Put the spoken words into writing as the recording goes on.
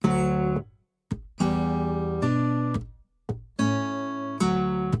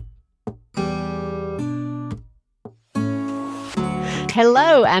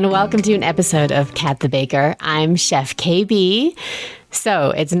Hello, and welcome to an episode of Cat the Baker. I'm Chef Kaybee.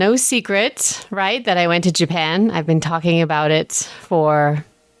 So it's no secret, right, that I went to Japan. I've been talking about it for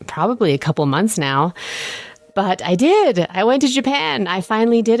probably a couple months now. But I did. I went to Japan. I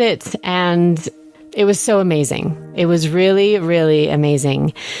finally did it. And it was so amazing. It was really, really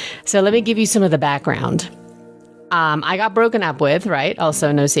amazing. So let me give you some of the background. I got broken up with, right?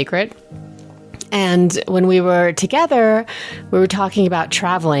 Also no secret. And when we were together, we were talking about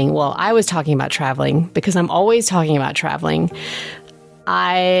traveling. Well, I was talking about traveling because I'm always talking about traveling.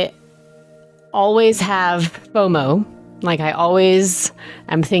 I always have FOMO. Like I always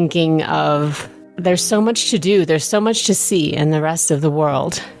am thinking of there's so much to do. There's so much to see in the rest of the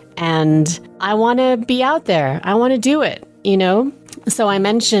world. And I want to be out there. I want to do it, you know? So I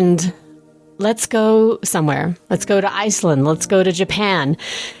mentioned, let's go somewhere. Let's go to Iceland. Let's go to Japan.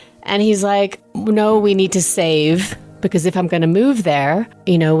 And he's like, no, we need to save because if I'm going to move there,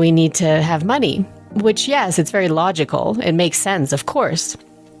 you know, we need to have money, which, yes, it's very logical. It makes sense, of course.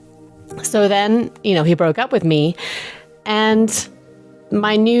 So then, you know, he broke up with me and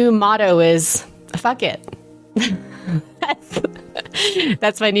my new motto is, fuck it.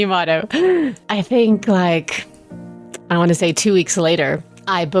 That's my new motto. I think I want to say 2 weeks later,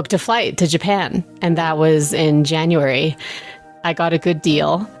 I booked a flight to Japan and that was in January. I got a good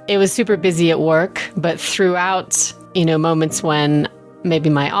deal. It was super busy at work, but throughout, you know, moments when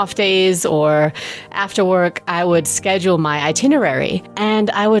maybe my off days or after work, I would schedule my itinerary and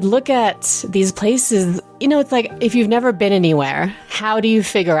I would look at these places. You know, it's like if you've never been anywhere, how do you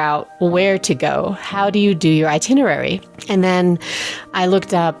figure out where to go? How do you do your itinerary? And then I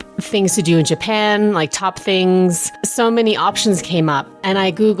looked up things to do in Japan, like top things. So many options came up and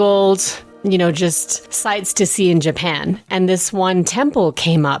I Googled, you know, just sites to see in Japan. And this one temple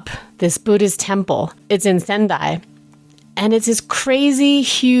came up, this Buddhist temple. It's in Sendai. And it's this crazy,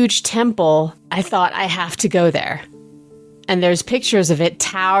 huge temple. I thought I have to go there. And there's pictures of it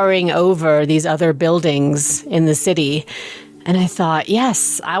towering over these other buildings in the city. And I thought,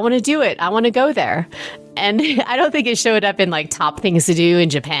 yes, I want to do it. I want to go there. And I don't think it showed up in like top things to do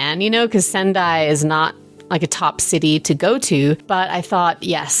in Japan, you know, because Sendai is not like a top city to go to. But I thought,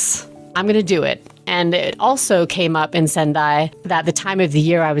 yes, I'm going to do it. And it also came up in Sendai that the time of the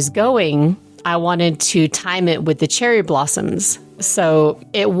year I was going, I wanted to time it with the cherry blossoms. So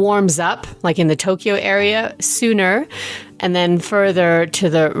it warms up, like in the Tokyo area, sooner. And then further to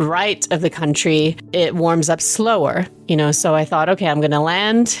the right of the country, it warms up slower. You know, so I thought, okay, I'm going to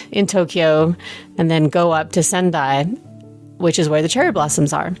land in Tokyo and then go up to Sendai, which is where the cherry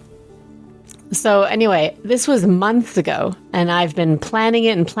blossoms are. So anyway, this was months ago and I've been planning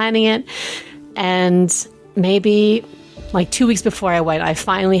it. And maybe like 2 weeks before I went, I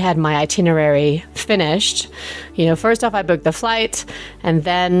finally had my itinerary finished. You know, first off, I booked the flight and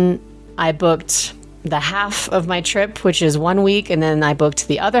then I booked the half of my trip, which is 1 week. And then I booked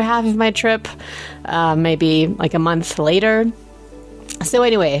the other half of my trip, maybe like a month later. So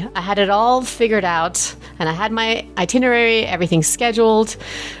anyway, I had it all figured out and I had my itinerary, everything scheduled.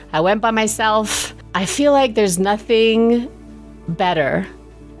 I went by myself. I feel like there's nothing better.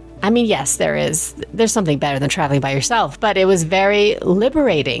 I mean, yes, there is. There's something better than traveling by yourself, but it was very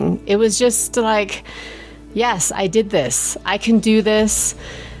liberating. It was just like, yes, I did this. I can do this.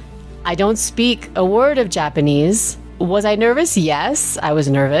 I don't speak a word of Japanese. Was I nervous? Yes, I was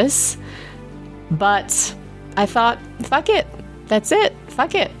nervous. But I thought, fuck it. That's it.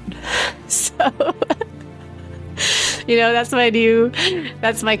 Fuck it. So, you know, that's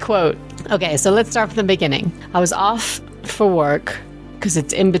my quote. Okay, so let's start from the beginning. I was off for work because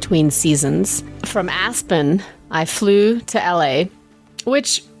it's in between seasons. From Aspen, I flew to LA,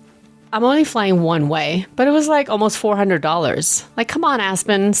 which I'm only flying one way, but it was like almost $400. Like, come on,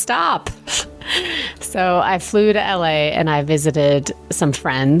 Aspen, stop. So I flew to LA and I visited some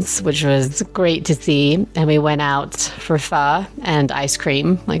friends, which was great to see. And we went out for pho and ice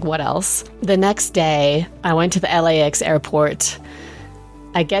cream. Like, what else? The next day, I went to the LAX airport.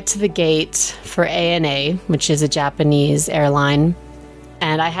 I get to the gate for ANA, which is a Japanese airline.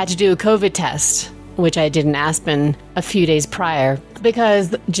 And I had to do a COVID test, which I did in Aspen a few days prior,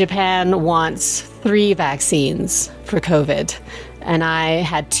 because Japan wants 3 vaccines for COVID. And I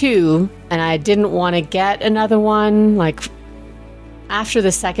had 2, and I didn't want to get another one. Like, after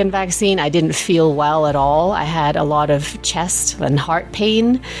the second vaccine, I didn't feel well at all. I had a lot of chest and heart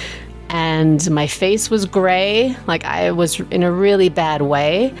pain, and my face was gray. Like, I was in a really bad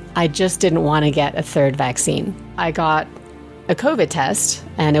way. I just didn't want to get a 3rd vaccine. I got a COVID test,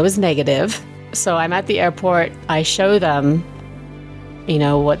 and it was negative. So I'm at the airport. I show them, you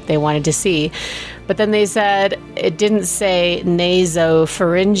know, what they wanted to see. But then they said it didn't say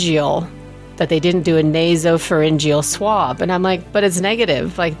nasopharyngeal, that they didn't do a nasopharyngeal swab. And I'm like, but it's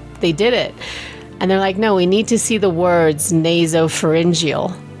negative. Like, they did it. And they're like, no, we need to see the words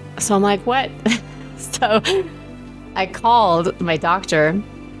nasopharyngeal. So I'm like, what? So I called my doctor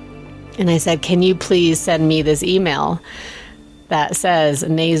and I said, can you please send me this email that says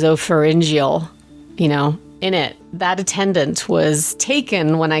nasopharyngeal, in it? That attendant was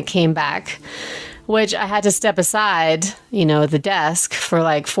taken when I came back, which I had to step aside, the desk for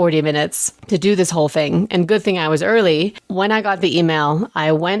like 40 minutes to do this whole thing. And good thing I was early. When I got the email,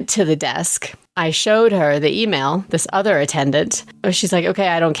 I went to the desk. I showed her the email, this other attendant. She's like, okay,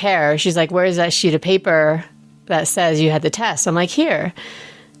 I don't care. She's like, where's that sheet of paper that says you had the test? I'm like, here.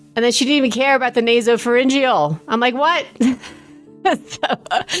 And then she didn't even care about the nasopharyngeal. I'm like, what? So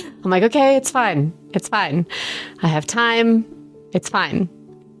I'm like, okay, it's fine. It's fine. I have time. It's fine.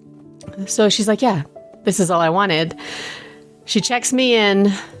 So she's like, yeah, this is all I wanted. She checks me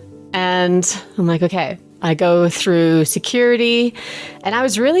in and I'm like, okay. I go through security and I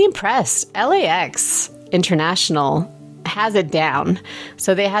was really impressed. LAX International has it down.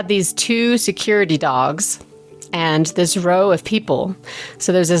 So they had these 2 security dogs and this row of people.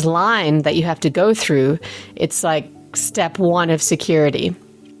 So there's this line that you have to go through. It's like step 1 of security.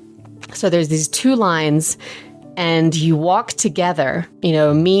 So there's these 2 lines and you walk together,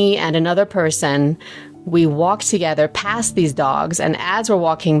 me and another person. We walk together past these dogs, and as we're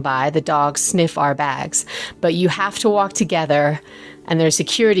walking by, the dogs sniff our bags. But you have to walk together, and there's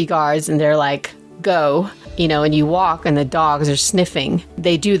security guards, and they're like, go, and you walk, and the dogs are sniffing.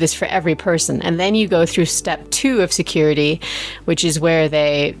 They do this for every person. And then you go through step 2 of security, which is where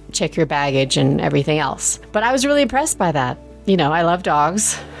they check your baggage and everything else. But I was really impressed by that. I love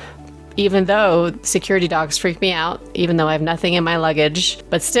dogs. Even though security dogs freak me out, even though I have nothing in my luggage,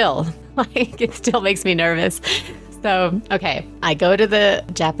 but still, it still makes me nervous. So, okay, I go to the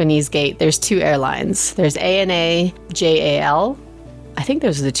Japanese gate. There's 2 airlines. There's ANA, JAL. I think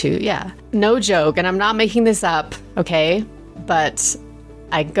those are the 2, yeah. No joke, and I'm not making this up, okay? But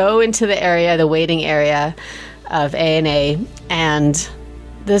I go into the waiting area of ANA, and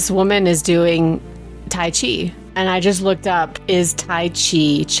this woman is doing Tai Chi. And I just looked up, is Tai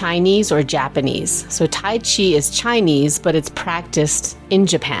Chi Chinese or Japanese? So Tai Chi is Chinese, but it's practiced in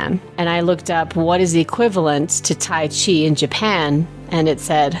Japan. And I looked up what is the equivalent to Tai Chi in Japan, and it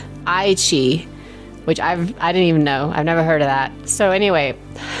said Ai Chi, which I didn't even know. I've never heard of that. So anyway,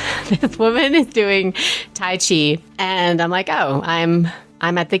 this woman is doing Tai Chi, and I'm like, oh, I'm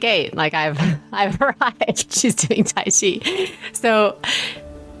at the gate. Like I've arrived. She's doing Tai Chi. So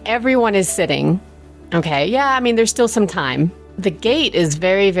everyone is sitting. Okay, yeah, there's still some time. The gate is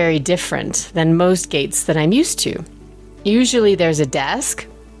very, very different than most gates that I'm used to. Usually there's a desk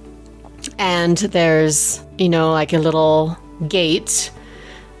and there's, like a little gate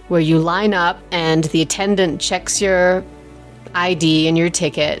where you line up and the attendant checks your ID and your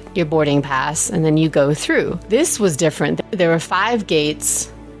ticket, your boarding pass, and then you go through. This was different. There were 5 gates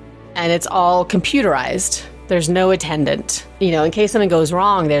and it's all computerized. There's no attendant. In case something goes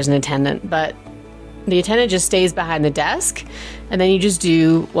wrong, there's an attendant, but the attendant just stays behind the desk, and then you just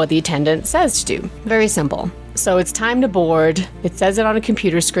do what the attendant says to do. Very simple. So it's time to board. It says it on a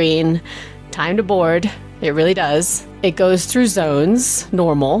computer screen. Time to board. It really does. It goes through zones,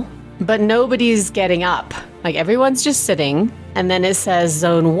 normal, but nobody's getting up. Like everyone's just sitting, and then it says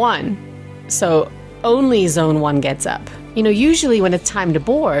zone 1. So only zone 1 gets up. Usually when it's time to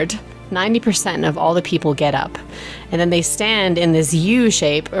board, 90% of all the people get up, and then they stand in this U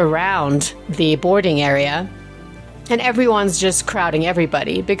shape around the boarding area, and everyone's just crowding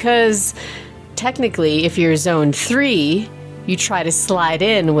everybody because technically if you're zone 3, you try to slide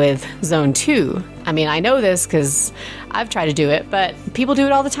in with zone 2. I know this because I've tried to do it, but people do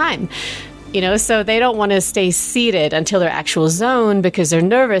it all the time. So they don't want to stay seated until their actual zone because they're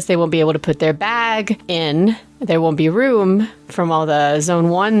nervous they won't be able to put their bag in. There won't be room from all the zone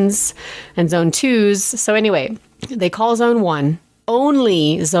 1s and zone 2s. So anyway, they call zone 1.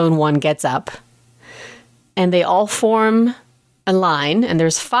 Only zone 1 gets up. And they all form a line. And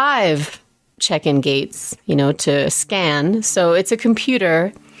there's 5 check-in gates, to scan. So it's a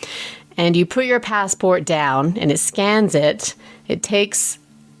computer. And you put your passport down and it scans it. It takes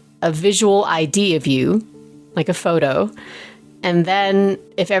a visual ID of you, like a photo. And then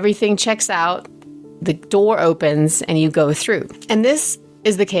if everything checks out, the door opens and you go through. And this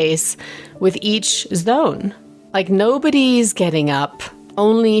is the case with each zone. Like nobody's getting up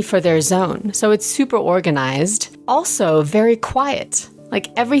only for their zone. So it's super organized. Also very quiet.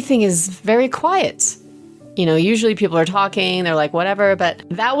 Like everything is very quiet. Usually people are talking, they're like, whatever. But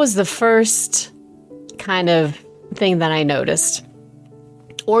that was the first kind of thing that I noticed.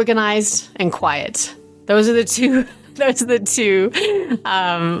 Organized and quiet. Those are the two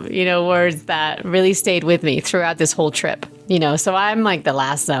words that really stayed with me throughout this whole trip. So I'm like the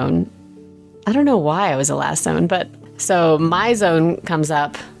last zone. I don't know why I was the last zone, but so my zone comes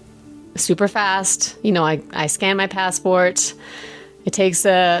up super fast. I scan my passport. It takes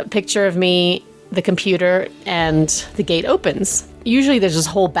a picture of me, the computer, and the gate opens. Usually there's this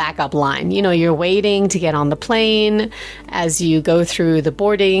whole backup line. You're waiting to get on the plane as you go through the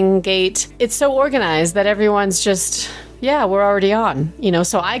boarding gate. It's so organized that everyone's just, yeah, we're already on.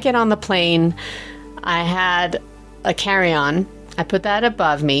 So I get on the plane. I had a carry-on. I put that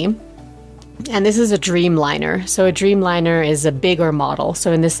above me. And this is a Dreamliner. So a Dreamliner is a bigger model.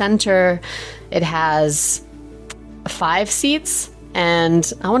 So in the center, it has 5 seats.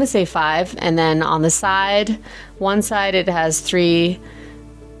 And I want to say 5. And then on the side, one side it has 3.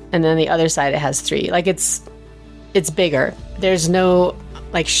 And then the other side it has 3. Like it's bigger. There's no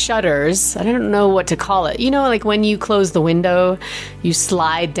like shutters. I don't know what to call it. Like when you close the window, you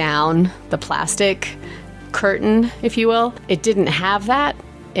slide down the plastic curtain, if you will. It didn't have that.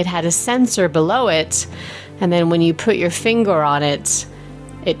 It had a sensor below it. And then when you put your finger on it,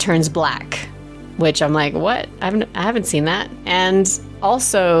 it turns black. Which I'm like, what? I haven't seen that. And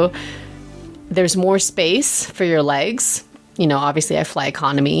also, there's more space for your legs. Obviously I fly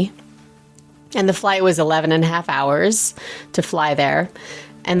economy. And the flight was 11 and a half hours to fly there.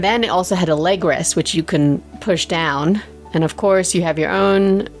 And then it also had a leg rest, which you can push down. And of course, you have your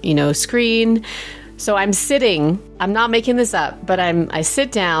own, screen. So I'm sitting. I'm not making this up, but I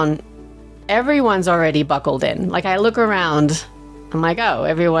sit down. Everyone's already buckled in. Like I look around. I'm like, oh,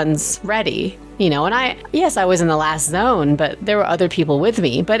 everyone's ready. And I was in the last zone, but there were other people with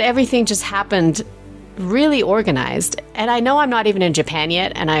me. But everything just happened really organized. And I know I'm not even in Japan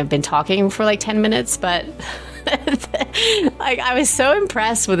yet, and I've been talking for like 10 minutes, but like I was so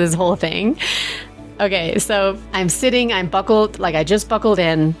impressed with this whole thing. Okay, so I'm sitting, I'm buckled, like I just buckled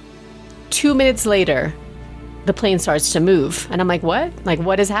in. 2 minutes later, the plane starts to move. And I'm like, what? Like,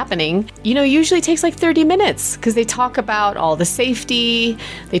 what is happening? Usually it takes like 30 minutes because they talk about all the safety.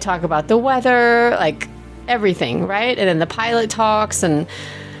 They talk about the weather, like everything, right? And then the pilot talks, and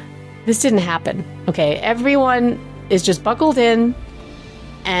this didn't happen. Okay, everyone is just buckled in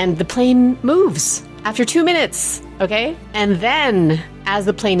and the plane moves after 2 minutes. Okay. And then as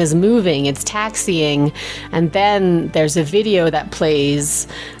the plane is moving, it's taxiing. And then there's a video that plays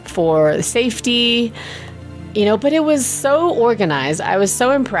for safety. But it was so organized. I was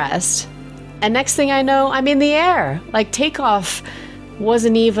so impressed. And next thing I know, I'm in the air. Like takeoff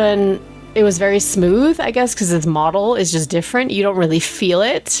wasn't even, it was very smooth, I guess, because its model is just different. You don't really feel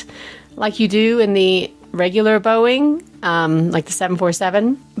it like you do in the regular Boeing, like the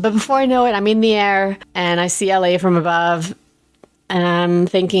 747. But before I know it, I'm in the air and I see LA from above. And I'm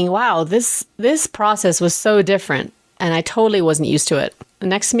thinking, wow, this process was so different. And I totally wasn't used to it.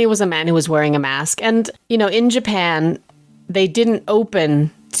 Next to me was a man who was wearing a mask. And, in Japan, they didn't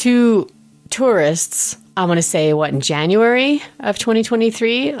open to tourists, I want to say, in January of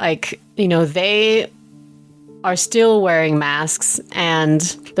 2023? Like, they are still wearing masks, and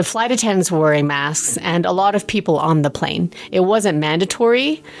the flight attendants were wearing masks, and a lot of people on the plane. It wasn't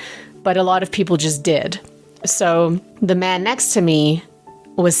mandatory, but a lot of people just did. So the man next to me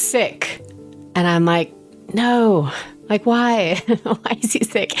was sick. And I'm like, no. Like, why? Why is he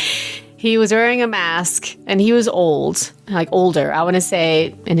sick? He was wearing a mask and he was old, like older. I want to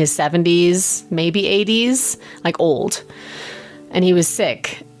say in his 70s, maybe 80s, like old. And he was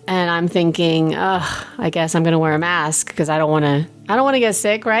sick. And I'm thinking, I guess I'm going to wear a mask because I don't want to get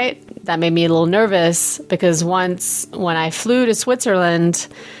sick, right? That made me a little nervous because once when I flew to Switzerland,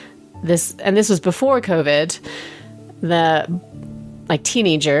 this was before COVID, the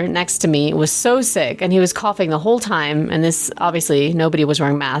teenager next to me was so sick and he was coughing the whole time. And this, obviously, nobody was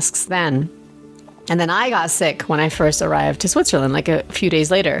wearing masks then. And then I got sick when I first arrived to Switzerland, like a few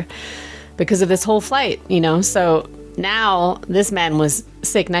days later, because of this whole flight, So now this man was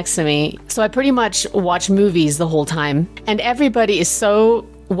sick next to me. So I pretty much watched movies the whole time. And everybody is so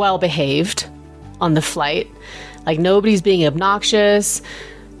well behaved on the flight. Like nobody's being obnoxious.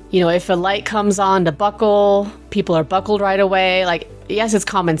 If a light comes on to buckle, people are buckled right away. Like, yes, it's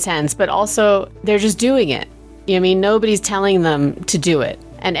common sense, but also they're just doing it. Nobody's telling them to do it.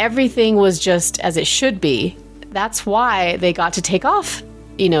 And everything was just as it should be. That's why they got to take off,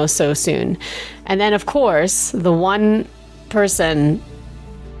 so soon. And then, of course, the one person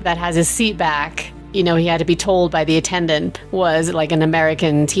that has his seat back, he had to be told by the attendant, was like an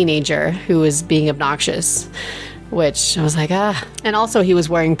American teenager who was being obnoxious. which I was like, ah. And also he was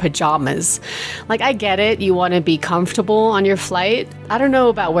wearing pajamas. Like, I get it. You want to be comfortable on your flight. I don't know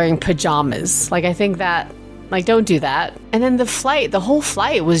about wearing pajamas. Like, I think that, like, don't do that. And then the whole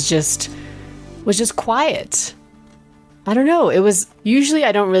flight was just quiet. I don't know. It was, usually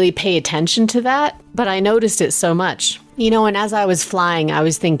I don't really pay attention to that, but I noticed it so much. And as I was flying, I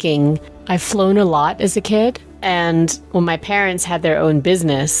was thinking, I've flown a lot as a kid. And when my parents had their own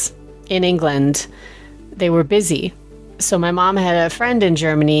business in England, they were busy. So my mom had a friend in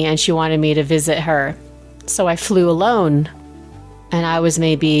Germany and she wanted me to visit her. So I flew alone and I was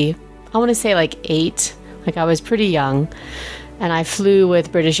maybe, I want to say like 8, like I was pretty young. And I flew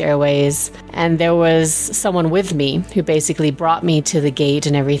with British Airways and there was someone with me who basically brought me to the gate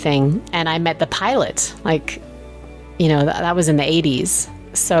and everything. And I met the pilot, like, that was in the 80s.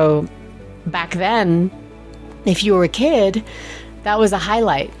 So back then, if you were a kid, that was a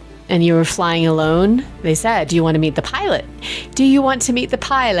highlight. And you were flying alone, they said, do you want to meet the pilot? Do you want to meet the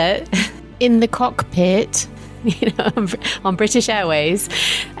pilot in the cockpit, on British Airways?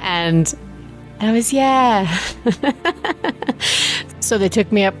 And I was, yeah. So they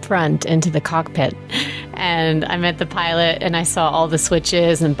took me up front into the cockpit and I met the pilot and I saw all the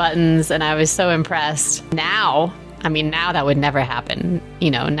switches and buttons and I was so impressed. Now that would never happen.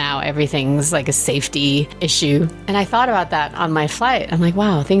 Now everything's like a safety issue. And I thought about that on my flight. I'm like,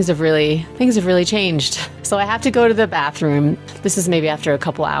 wow, things have really changed. So I have to go to the bathroom. This is maybe after a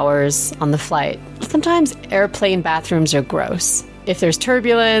couple hours on the flight. Sometimes airplane bathrooms are gross. If there's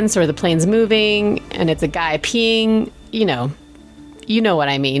turbulence or the plane's moving and it's a guy peeing, you know what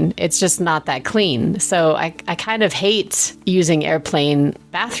I mean. It's just not that clean. So I kind of hate using airplane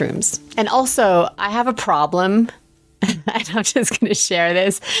bathrooms. And also, I have a problem. And I'm just going to share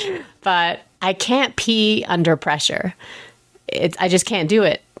this, but I can't pee under pressure. I just can't do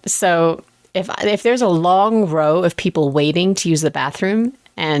it. So if there's a long row of people waiting to use the bathroom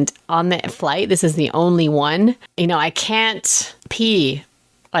and on the flight, this is the only one, I can't pee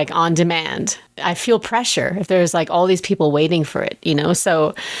like on demand. I feel pressure if there's like all these people waiting for it,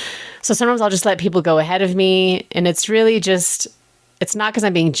 So sometimes I'll just let people go ahead of me. And it's really just, it's not because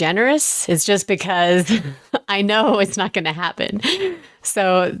I'm being generous. It's just because I know it's not going to happen.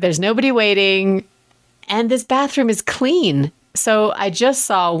 So there's nobody waiting and this bathroom is clean. So I just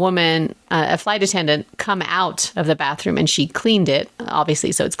saw a woman, a flight attendant, come out of the bathroom and she cleaned it,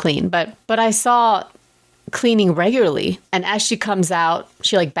 obviously, so it's clean. But I saw cleaning regularly. And as she comes out,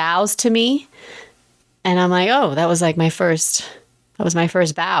 she like bows to me. And I'm like, oh, that was my first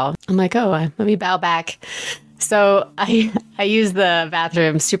bow. I'm like, oh, let me bow back. So I use the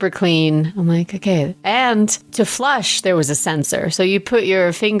bathroom, super clean. I'm like, okay. And to flush, there was a sensor. So you put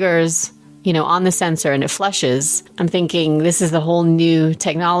your fingers, on the sensor and it flushes. I'm thinking this is the whole new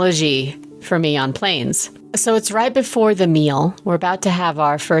technology for me on planes. So it's right before the meal. We're about to have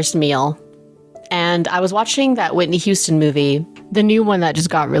our first meal. And I was watching that Whitney Houston movie, the new one that just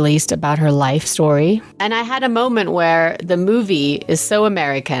got released about her life story. And I had a moment where the movie is so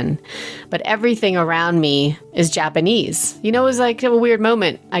American, but everything around me is Japanese. It was like a weird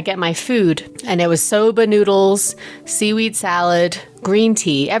moment. I get my food and it was soba noodles, seaweed salad, green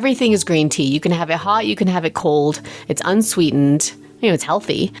tea. Everything is green tea. You can have it hot, you can have it cold. It's unsweetened. It's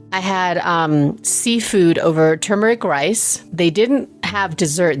healthy. I had seafood over turmeric rice. They didn't have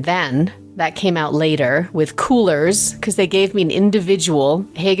dessert then. That came out later with coolers because they gave me an individual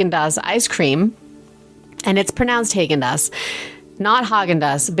Haagen-Dazs ice cream. And it's pronounced Haagen-Dazs, not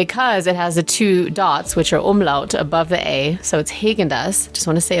Haagen-Dazs, because it has the 2 dots, which are umlaut above the A. So it's Haagen-Dazs. Just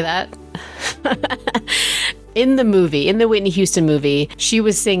want to say that. In the movie, in the Whitney Houston movie, she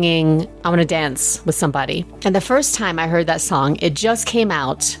was singing I Want to Dance with Somebody. And the first time I heard that song, it just came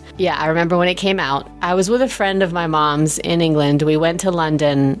out. Yeah, I remember when it came out. I was with a friend of my mom's in England. We went to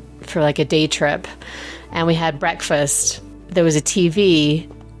London for like a day trip and we had breakfast. There was a TV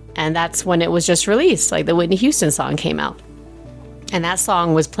and that's when it was just released. Like the Whitney Houston song came out. And that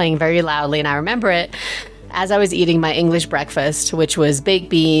song was playing very loudly. And I remember it as I was eating my English breakfast, which was baked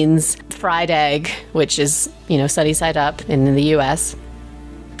beans, fried egg, which is, sunny side up in the US,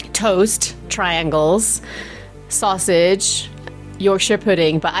 toast, triangles, sausage, Yorkshire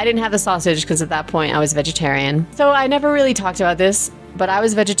pudding. But I didn't have the sausage because at that point I was vegetarian. So I never really talked about this, but I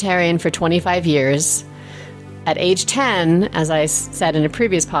was vegetarian for 25 years. At age 10, as I said in a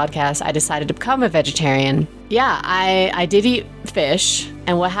previous podcast, I decided to become a vegetarian. Yeah, I did eat fish.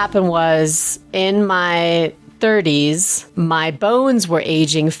 And what happened was in my 30s, my bones were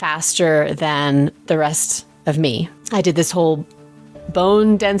aging faster than the rest of me. I did this whole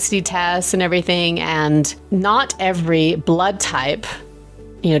bone density test and everything. And not every blood type,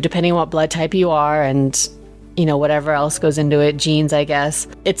 depending on what blood type you are and whatever else goes into it, genes, I guess.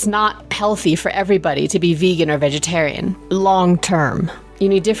 It's not healthy for everybody to be vegan or vegetarian long term. You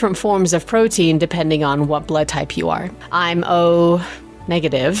need different forms of protein depending on what blood type you are. I'm O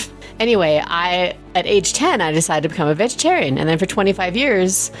negative. Anyway, at age 10, I decided to become a vegetarian. And then for 25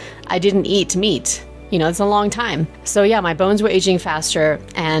 years, I didn't eat meat. It's a long time. So yeah, my bones were aging faster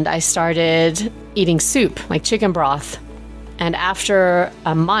and I started eating soup, like chicken broth. And after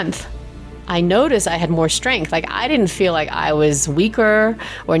a month, I noticed I had more strength. Like I didn't feel like I was weaker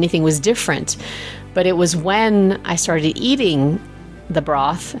or anything was different. But it was when I started eating the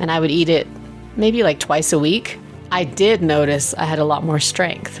broth, and I would eat it maybe like twice a week, I did notice I had a lot more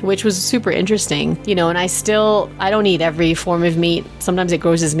strength, which was super interesting. And I don't eat every form of meat. Sometimes it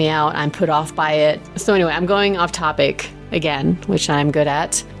grosses me out. I'm put off by it. So anyway, I'm going off topic again, which I'm good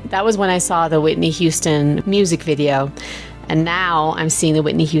at. That was when I saw the Whitney Houston music video. And now I'm seeing the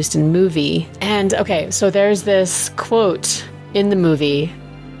Whitney Houston movie. And okay, so there's this quote in the movie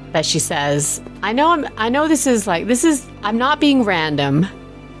that she says, I'm not being random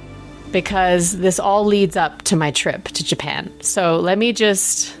because this all leads up to my trip to Japan. So let me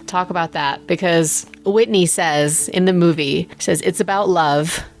just talk about that, because Whitney says in the movie, it's about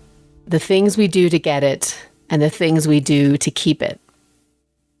love, the things we do to get it, and the things we do to keep it.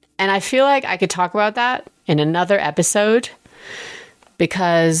 And I feel like I could talk about that in another episode,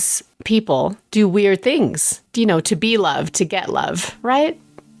 because people do weird things, to be loved, to get love, right?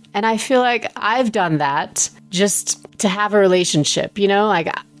 And I feel like I've done that just to have a relationship, like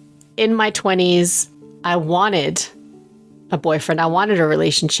in my 20s, I wanted a boyfriend. I wanted a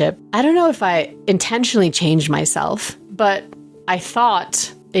relationship. I don't know if I intentionally changed myself, but I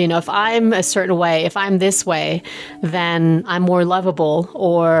thought, if I'm a certain way, if I'm this way, then I'm more lovable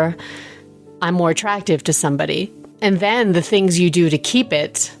or I'm more attractive to somebody. And then the things you do to keep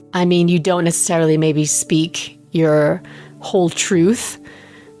it, you don't necessarily maybe speak your whole truth.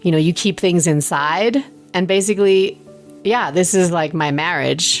 You keep things inside. And basically, yeah, this is like my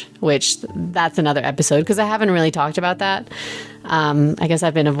marriage, which that's another episode because I haven't really talked about that. I guess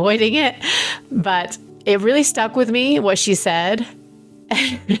I've been avoiding it, but it really stuck with me what she said.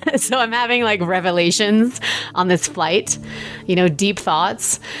 So I'm having like revelations on this flight, deep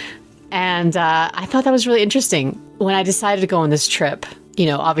thoughts. And I thought that was really interesting. When I decided to go on this trip,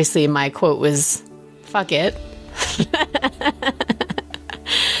 obviously my quote was, fuck it.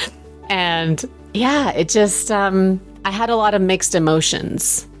 And yeah, it just, I had a lot of mixed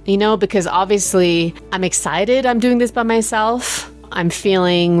emotions, because obviously I'm excited I'm doing this by myself. I'm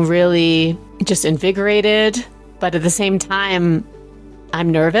feeling really just invigorated, but at the same time, I'm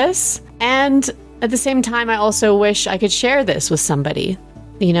nervous. And at the same time, I also wish I could share this with somebody.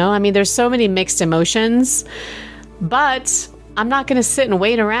 There's so many mixed emotions, but I'm not going to sit and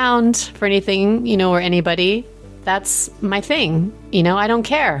wait around for anything, or anybody. That's my thing. I don't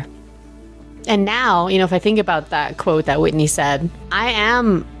care. And now, if I think about that quote that Whitney said, I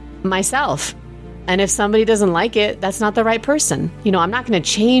am myself. And if somebody doesn't like it, that's not the right person. I'm not going to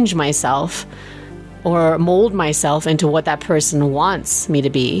change myself or mold myself into what that person wants me to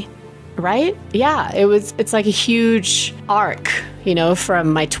be. Right? Yeah, it's like a huge arc,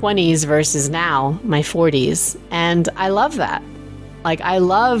 from my 20s versus now, my 40s. And I love that. Like, I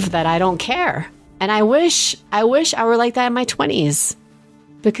love that I don't care. And I wish I were like that in my 20s.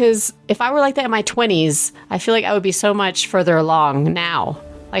 Because if I were like that in my 20s, I feel like I would be so much further along now.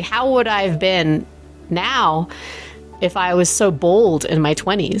 Like, how would I have been now if I was so bold in my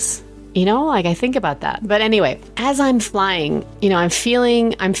 20s? I think about that. But anyway, as I'm flying, I'm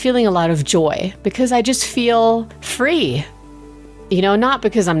feeling a lot of joy because I just feel free. Not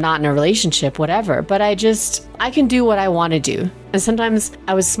because I'm not in a relationship, whatever, but I can do what I want to do. And sometimes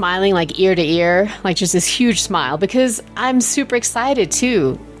I was smiling like ear to ear, like just this huge smile because I'm super excited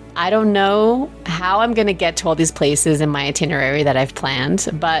too. I don't know how I'm going to get to all these places in my itinerary that I've planned,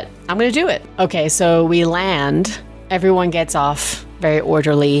 but I'm going to do it. Okay, so we land. Everyone gets off very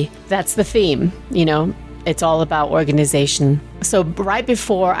orderly. That's the theme, It's all about organization. So right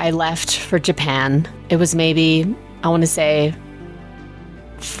before I left for Japan, it was maybe, I want to say,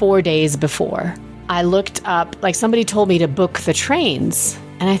 4 days before, I looked up, like somebody told me to book the trains.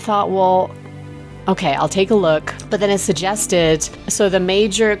 And I thought, well, okay, I'll take a look. But then it suggested, so the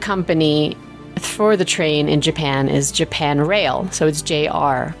major company for the train in Japan is Japan Rail. So it's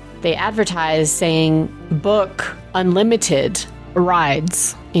JR. They advertise saying book unlimited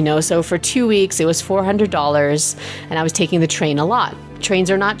rides, so for 2 weeks it was $400 and I was taking the train a lot. Trains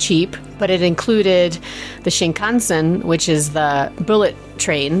are not cheap, but it included the Shinkansen, which is the bullet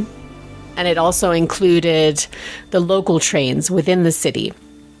train, and it also included the local trains within the city.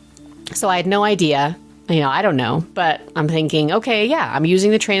 So I had no idea, I don't know, but I'm thinking, okay, yeah, I'm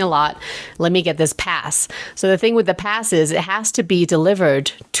using the train a lot. Let me get this pass. So the thing with the pass is it has to be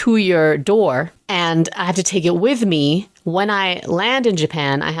delivered to your door, and I have to take it with me. When I land in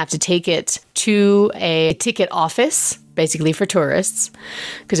Japan, I have to take it to a ticket office, basically for tourists,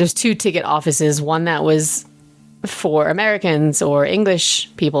 because there's 2 ticket offices, one that was for Americans or English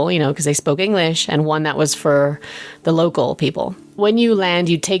people, because they spoke English, and one that was for the local people. When you land,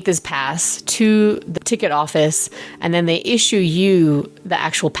 you take this pass to the ticket office, and then they issue you the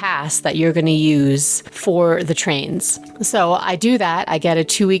actual pass that you're going to use for the trains. So I do that. I get a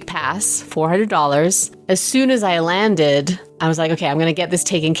 2-week pass, $400. As soon as I landed, I was like, okay, I'm going to get this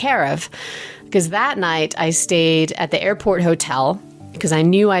taken care of. Because that night I stayed at the airport hotel because I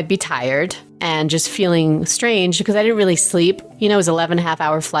knew I'd be tired and just feeling strange because I didn't really sleep. It was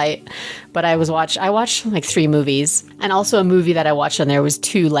 11.5-hour flight, but I watched like 3 movies. And also a movie that I watched on there was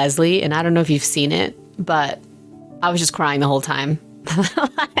To Leslie, and I don't know if you've seen it, but I was just crying the whole time.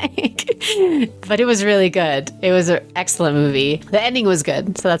 But it was really good. It was an excellent movie. The ending was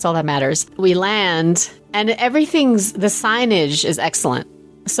good, so that's all that matters. We land, and the signage is excellent.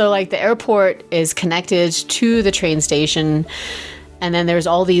 So like the airport is connected to the train station, and then there's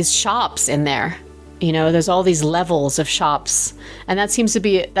all these shops in there. There's all these levels of shops. And that's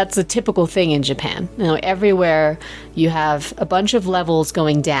a typical thing in Japan. Everywhere you have a bunch of levels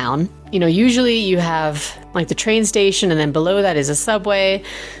going down. Usually you have like the train station, and then below that is a subway,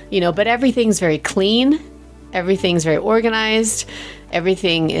 but everything's very clean. Everything's very organized.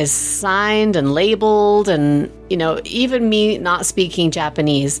 Everything is signed and labeled. And, even me not speaking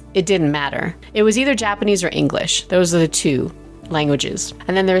Japanese, it didn't matter. It was either Japanese or English. Those are the 2 languages.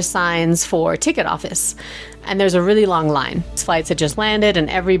 And then there's signs for ticket office. And there's a really long line. Flights had just landed, and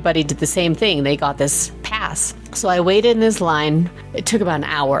everybody did the same thing. They got this pass. So I waited in this line. It took about an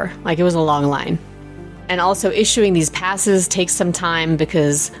hour. Like, it was a long line. And also issuing these passes takes some time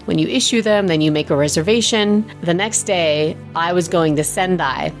because when you issue them, then you make a reservation. The next day, I was going to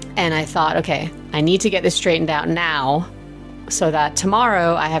Sendai, and I thought, okay, I need to get this straightened out now so that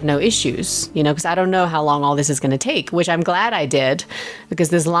tomorrow I have no issues, because I don't know how long all this is going to take, which I'm glad I did because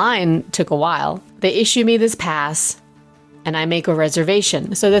this line took a while. They issue me this pass and I make a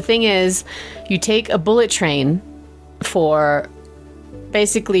reservation. So the thing is, you take a bullet train for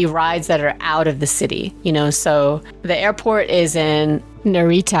basically rides that are out of the city, so the airport is in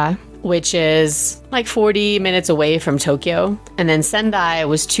Narita, which is like 40 minutes away from Tokyo. And then Sendai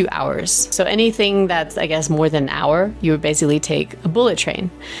was 2 hours. So anything that's, I guess, more than an hour, you would basically take a bullet train,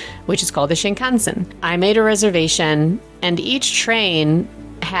 which is called the Shinkansen. I made a reservation, and each train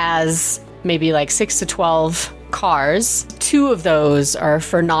has maybe like 6 to 12 cars. 2 of those are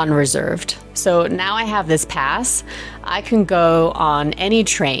for non-reserved. So now I have this pass. I can go on any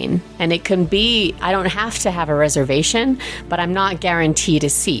train, and it can be, I don't have to have a reservation, but I'm not guaranteed a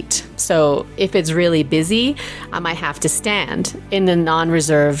seat. So if it's really busy, I might have to stand in the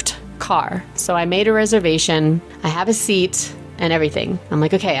non-reserved car. So I made a reservation. I have a seat and everything. I'm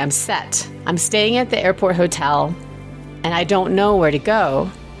like, okay, I'm set. I'm staying at the airport hotel, and I don't know where to go.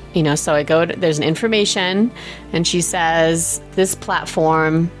 So I go to, there's an information, and she says this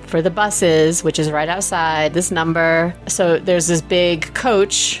platform for the buses, which is right outside, this number. So there's this big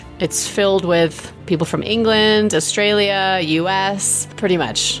coach. It's filled with people from England, Australia, US, pretty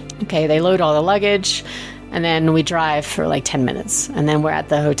much. Okay, they load all the luggage, and then we drive for like 10 minutes, and then we're at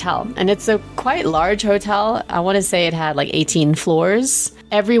the hotel. And it's a quite large hotel. I want to say it had like 18 floors.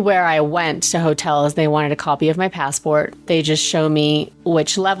 Everywhere I went to hotels, they wanted a copy of my passport. They just show me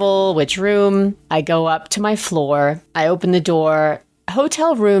which level, which room. I go up to my floor. I open the door.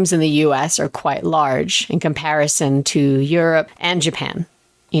 Hotel rooms in the US are quite large in comparison to Europe and Japan.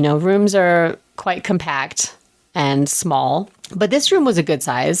 Rooms are quite compact and small, but this room was a good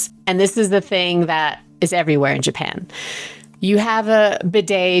size. And this is the thing that is everywhere in Japan. You have a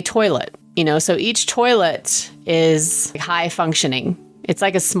bidet toilet, so each toilet is high functioning. It's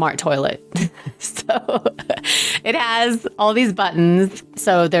like a smart toilet. So it has all these buttons.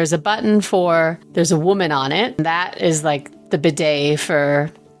 So there's a button there's a woman on it. That is like the bidet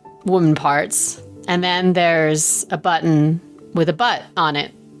for woman parts. And then there's a button with a butt on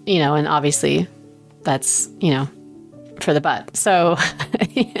it, and obviously that's, for the butt. So,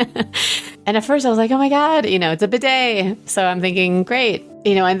 and at first I was like, oh my God, it's a bidet. So I'm thinking, great.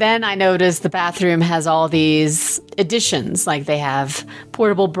 And then I noticed the bathroom has all these additions. Like they have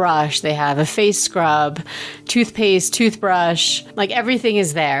portable brush, they have a face scrub, toothpaste, toothbrush, like everything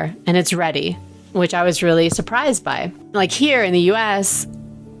is there and it's ready, which I was really surprised by. Like here in the US,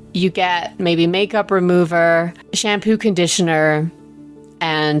 you get maybe makeup remover, shampoo, conditioner,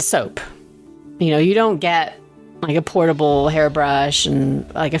 and soap. You don't get like a portable hairbrush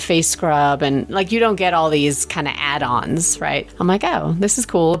and like a face scrub and like you don't get all these kind of add-ons, right? I'm like, oh, this is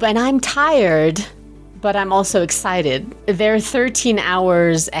cool. And I'm tired, but I'm also excited. They're 13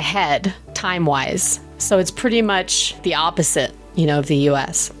 hours ahead time-wise. So it's pretty much the opposite, of the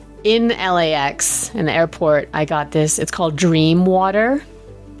US. In LAX, in the airport, I got this. It's called Dream Water.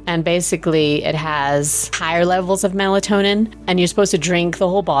 And basically, it has higher levels of melatonin, and you're supposed to drink the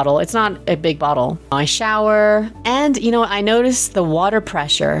whole bottle. It's not a big bottle. I shower, and I noticed the water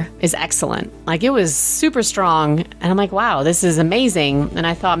pressure is excellent. Like, it was super strong, and I'm like, wow, this is amazing. And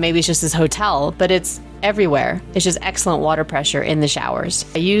I thought maybe it's just this hotel, but it's everywhere. It's just excellent water pressure in the showers.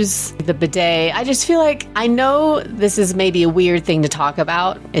 I use the bidet. I just feel like, I know this is maybe a weird thing to talk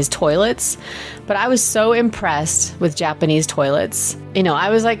about, is toilets, but I was so impressed with Japanese toilets. I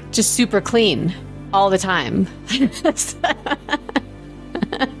was like just super clean all the time.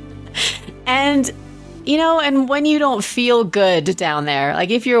 And and when you don't feel good down there, like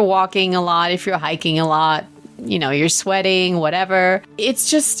if you're walking a lot, if you're hiking a lot, you're sweating, whatever.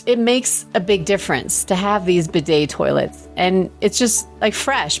 It makes a big difference to have these bidet toilets. And it's just like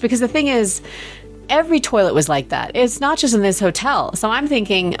fresh, because the thing is, every toilet was like that. It's not just in this hotel. So I'm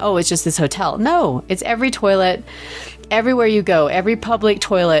thinking, oh, it's just this hotel. No, it's every toilet, everywhere you go, every public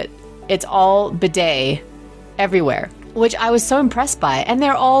toilet, it's all bidet everywhere, which I was so impressed by. And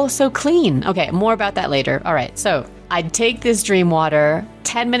they're all so clean. Okay, more about that later. All right, so I'd take this Dream Water.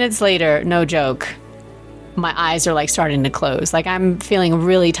 10 minutes later, no joke, my eyes are like starting to close. Like I'm feeling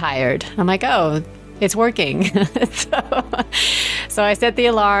really tired. I'm like, oh, it's working. So I set the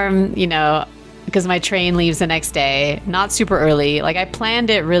alarm, because my train leaves the next day, not super early. Like I planned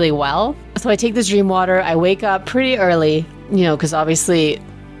it really well. So I take this Dream Water. I wake up pretty early, because obviously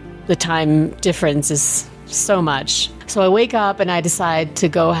the time difference is so much. So I wake up and I decide to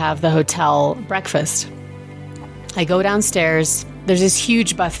go have the hotel breakfast. I go downstairs. There's this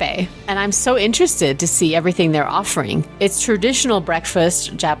huge buffet, and I'm so interested to see everything they're offering. It's traditional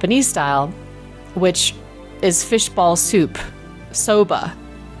breakfast, Japanese style, which is fishball soup, soba.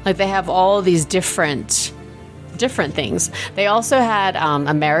 Like they have all these different things. They also had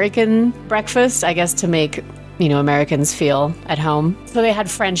American breakfast, I guess, to make Americans feel at home. So they had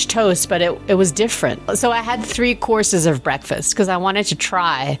French toast, but it was different. So I had 3 courses of breakfast because I wanted to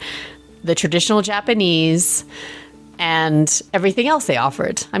try the traditional Japanese and everything else they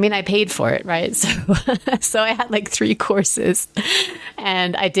offered. I mean, I paid for it, right? So I had like 3 courses.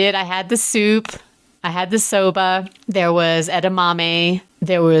 And I had the soup, I had the soba, there was edamame,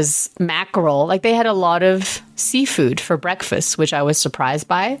 there was mackerel. Like they had a lot of seafood for breakfast, which I was surprised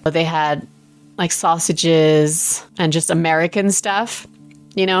by. But they had like sausages and just American stuff,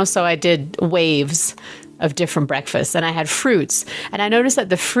 so I did waves of different breakfasts, and I had fruits. And I noticed that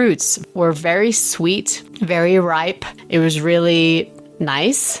the fruits were very sweet, very ripe. It was really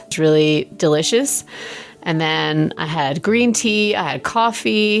nice. It's really delicious. And then I had green tea, I had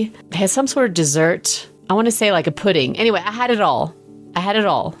coffee, I had some sort of dessert. I want to say like a pudding. Anyway, I had it all.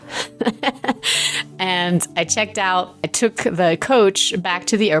 And I checked out. I took the coach back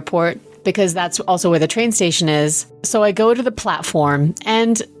to the airport because that's also where the train station is. So I go to the platform,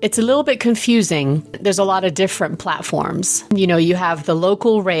 and it's a little bit confusing. There's a lot of different platforms. You have the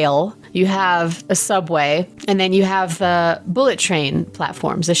local rail, you have a subway, and then you have the bullet train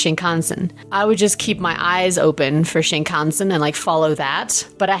platforms, the Shinkansen. I would just keep my eyes open for Shinkansen and like follow that,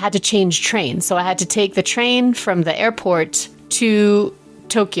 but I had to change trains. So I had to take the train from the airport to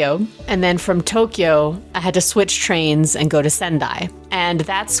Tokyo, and then from Tokyo, I had to switch trains and go to Sendai. And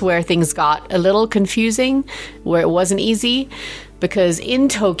that's where things got a little confusing, where it wasn't easy, because in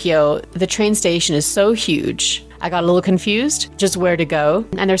Tokyo, the train station is so huge. I got a little confused just where to go.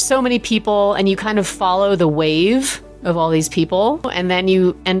 And there's so many people, and you kind of follow the wave of all these people, and then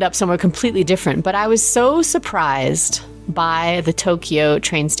you end up somewhere completely different. But I was so surprised by the Tokyo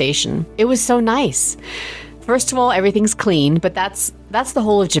train station. It was so nice. First of all, everything's clean, but that's the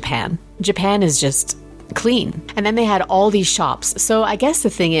whole of Japan. Japan is just clean. And then they had all these shops. So I guess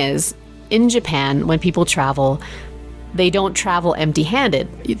the thing is, in Japan, when people travel, they don't travel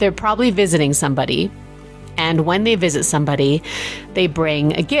empty-handed. They're probably visiting somebody. And when they visit somebody, they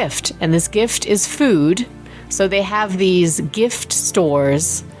bring a gift. And this gift is food. So they have these gift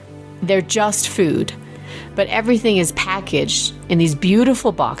stores. They're just food. But everything is packaged in these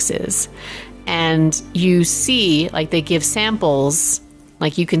beautiful boxes. And you see, like they give samples,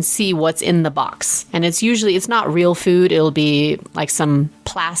 like you can see what's in the box. And it's not real food. It'll be like some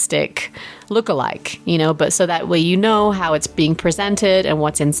plastic look-alike, but so that way you know how it's being presented and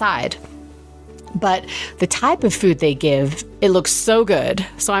what's inside. But the type of food they give, it looks so good.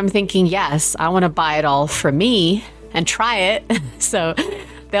 So I'm thinking, yes, I want to buy it all for me and try it. So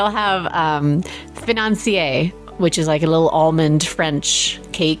they'll have financier, which is like a little almond French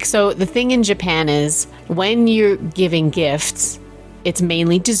cake. So the thing in Japan is when you're giving gifts, it's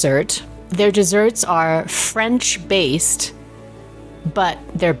mainly dessert. Their desserts are French-based, but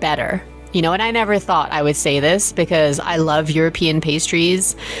they're better. You know, and I never thought I would say this because I love European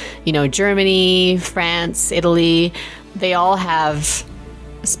pastries. You know, Germany, France, Italy, they all have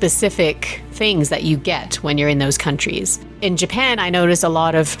specific things that you get when you're in those countries. In Japan, I noticed a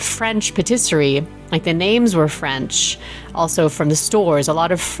lot of French patisserie, like the names were French, also from the stores, a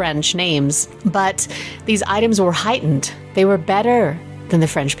lot of French names, but these items were heightened. They were better than the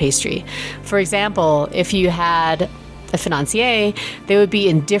French pastry. For example, if you had a financier, they would be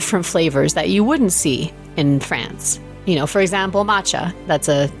in different flavors that you wouldn't see in France. You know, for example, matcha, that's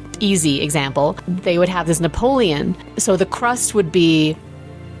a easy example. They would have this Napoleon. So the crust would be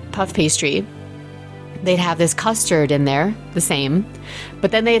puff pastry. They'd have this custard in there, the same,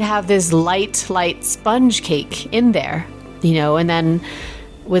 but then they'd have this light sponge cake in there, you know, and then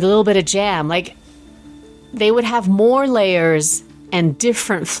with a little bit of jam, like they would have more layers and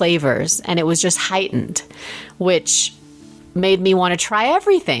different flavors, and it was just heightened, which made me want to try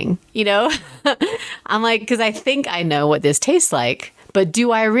everything, you know? I'm like, because I think I know what this tastes like, but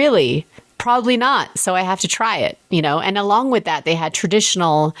do I really? Probably not. So I have to try it, you know? And along with that, they had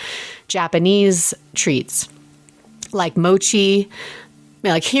traditional Japanese treats like mochi.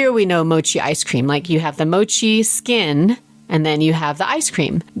 Like here we know mochi ice cream. Like you have the mochi skin and then you have the ice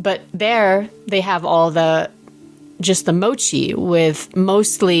cream. But there they have all just the mochi with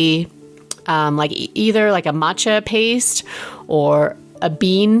mostly either like a matcha paste or a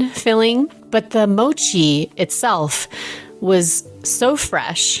bean filling. But the mochi itself was so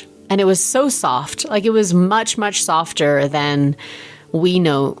fresh and it was so soft. Like it was much, much softer than we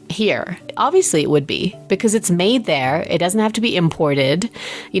know here. Obviously it would be because it's made there. It doesn't have to be imported,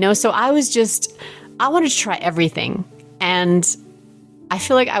 you know? So I wanted to try everything. And I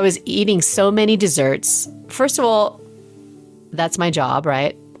feel like I was eating so many desserts. First of all, that's my job,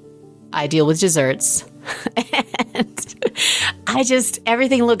 right? I deal with desserts. And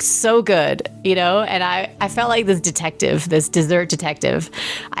everything looks so good, you know? And I felt like this dessert detective.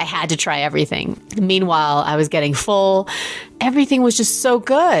 I had to try everything. Meanwhile, I was getting full. Everything was just so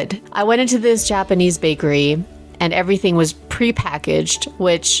good. I went into this Japanese bakery and everything was prepackaged,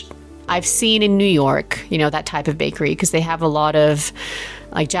 which I've seen in New York, you know, that type of bakery, because they have a lot of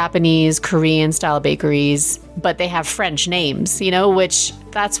like Japanese, Korean style bakeries, but they have French names, you know, which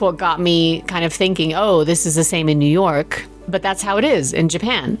that's what got me kind of thinking, oh, this is the same in New York. But that's how it is in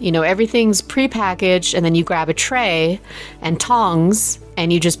Japan. You know, everything's prepackaged and then you grab a tray and tongs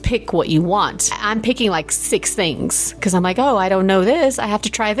and you just pick what you want. I'm picking like 6 things because I'm like, oh, I don't know this. I have to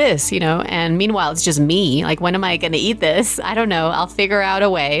try this, you know? And meanwhile, it's just me. Like, when am I going to eat this? I don't know. I'll figure out a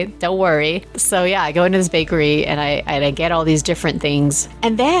way. Don't worry. So yeah, I go into this bakery and I get all these different things.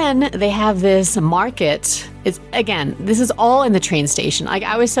 And then they have this market. This is all in the train station. Like,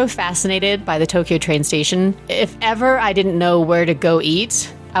 I was so fascinated by the Tokyo train station. If ever I didn't know where to go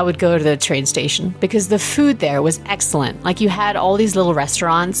eat, I would go to the train station because the food there was excellent. Like, you had all these little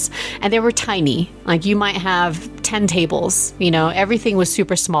restaurants and they were tiny. Like, you might have 10 tables, you know, everything was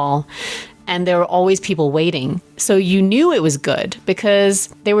super small and there were always people waiting. So you knew it was good because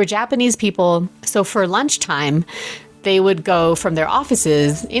they were Japanese people. So for lunchtime, they would go from their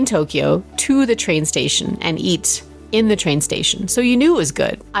offices in Tokyo to the train station and eat in the train station. So you knew it was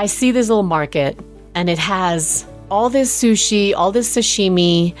good. I see this little market and it has all this sushi, all this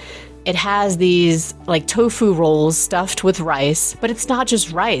sashimi. It has these like tofu rolls stuffed with rice, but it's not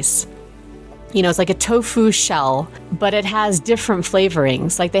just rice. You know, it's like a tofu shell, but it has different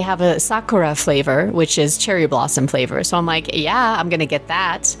flavorings. Like, they have a sakura flavor, which is cherry blossom flavor. So I'm like, yeah, I'm going to get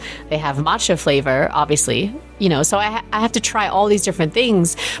that. They have matcha flavor, obviously, you know, so I have to try all these different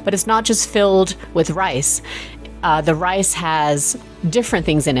things, but it's not just filled with rice. The rice has different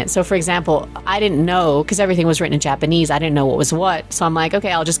things in it. So, for example, I didn't know, because everything was written in Japanese, I didn't know what was what. So I'm like,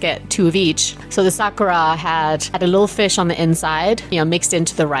 okay, I'll just get 2 of each. So the sakura had a little fish on the inside, you know, mixed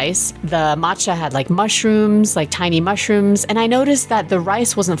into the rice. The matcha had like mushrooms, like tiny mushrooms. And I noticed that the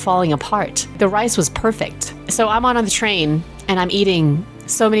rice wasn't falling apart. The rice was perfect. So I'm on the train and I'm eating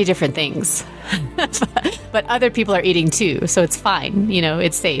so many different things. But other people are eating too, so it's fine, you know,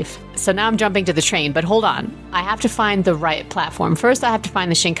 it's safe. So now I'm jumping to the train, but hold on. I have to find the right platform. First, I have to find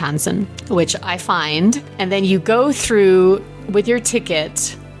the Shinkansen, which I find, and then you go through with your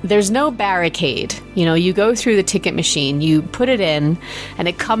ticket. There's no barricade. You know, you go through the ticket machine, you put it in, and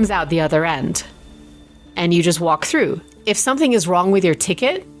it comes out the other end. and you just walk through. If something is wrong with your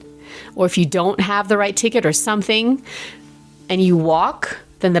ticket, or if you don't have the right ticket or something, and you walk,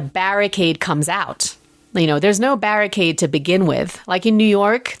 then the barricade comes out. You know, there's no barricade to begin with. Like in New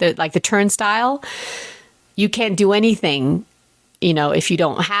York, like the turnstile, you can't do anything, you know, if you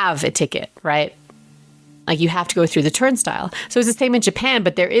don't have a ticket, right? Like you have to go through the turnstile. So it's the same in Japan,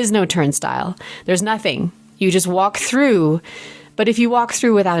 but there is no turnstile. There's nothing. You just walk through. But if you walk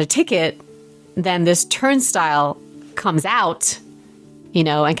through without a ticket, then this turnstile comes out, you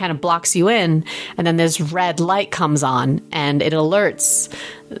know, and kind of blocks you in. And then this red light comes on and it alerts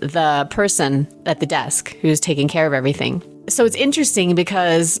the person at the desk who's taking care of everything. So it's interesting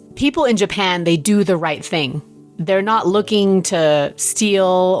because people in Japan, they do the right thing. They're not looking to steal,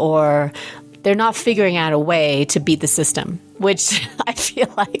 or they're not figuring out a way to beat the system, which I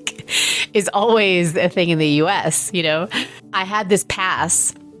feel like is always a thing in the US, you know. I had this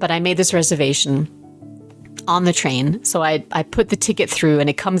pass, but I made this reservation on the train. So I put the ticket through and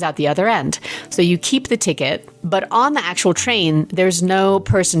it comes out the other end. So you keep the ticket, but on the actual train, there's no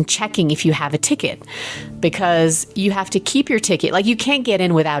person checking if you have a ticket because you have to keep your ticket. Like you can't get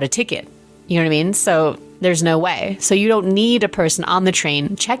in without a ticket. You know what I mean? So there's no way. So you don't need a person on the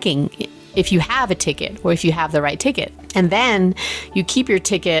train checking if you have a ticket or if you have the right ticket. And then you keep your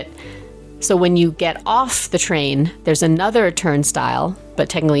ticket. So when you get off the train, there's another turnstile, but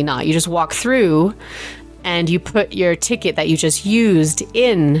technically not. You just walk through and you put your ticket that you just used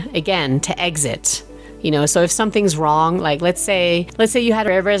in again to exit. You know, so if something's wrong, like let's say you had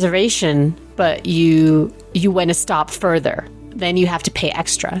a reservation, but you went a stop further, then you have to pay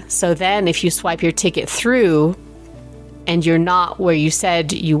extra. So then if you swipe your ticket through and you're not where you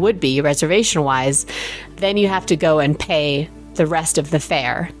said you would be reservation-wise, then you have to go and pay the rest of the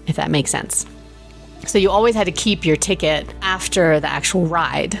fare, if that makes sense. So you always had to keep your ticket after the actual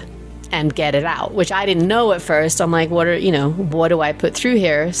ride and get it out, which I didn't know at first. I'm like, what do I put through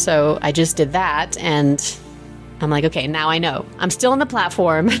here? So I just did that and I'm like, okay, now I know. I'm still on the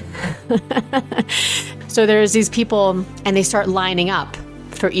platform. So there's these people and they start lining up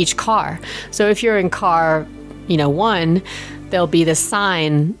for each car. So if you're in car, 1, there'll be this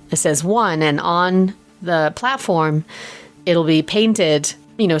sign that says 1, and on the platform, it'll be painted,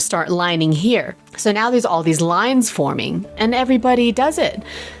 start lining here. So now there's all these lines forming and everybody does it.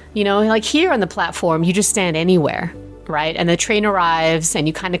 Like here on the platform, you just stand anywhere, right? And the train arrives and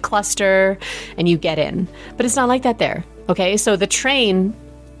you kind of cluster and you get in. But it's not like that there, okay? So the train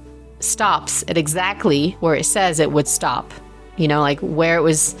stops at exactly where it says it would stop, like where it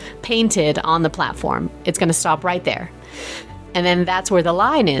was painted on the platform. It's going to stop right there. And then that's where the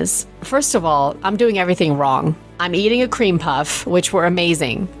line is. First of all, I'm doing everything wrong. I'm eating a cream puff, which were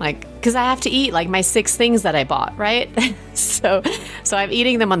amazing, because I have to eat my 6 things that I bought, right? So I'm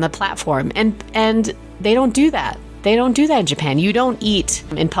eating them on the platform, and they don't do that. They don't do that in Japan. You don't eat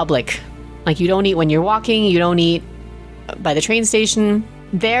in public. You don't eat when you're walking. You don't eat by the train station.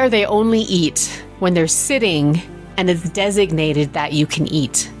 There, they only eat when they're sitting, and it's designated that you can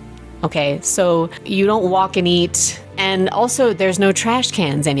eat. Okay, so you don't walk and eat. And also, there's no trash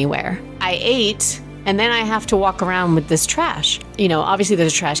cans anywhere. I ate, and then I have to walk around with this trash. Obviously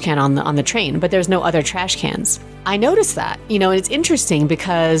there's a trash can on the train, but there's no other trash cans. I noticed that, and it's interesting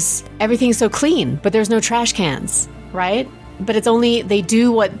because everything's so clean, but there's no trash cans, right? But it's only, they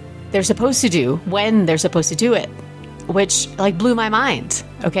do what they're supposed to do when they're supposed to do it, which blew my mind.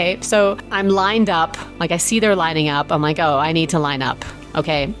 Okay, so I'm lined up, I see they're lining up. I'm like, oh, I need to line up.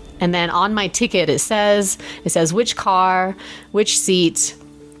 Okay. And then on my ticket, it says which car, which seat.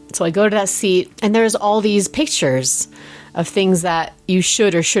 So I go to that seat and there's all these pictures of things that you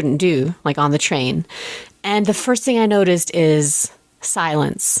should or shouldn't do, on the train. And the first thing I noticed is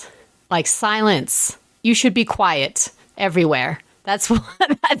silence. Silence. You should be quiet everywhere. That's what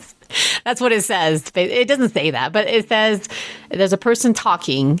it says. It doesn't say that, but it says there's a person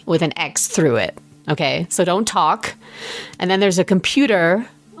talking with an X through it. Okay, so don't talk. And then there's a computer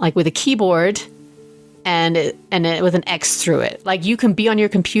with a keyboard and it with an X through it. You can be on your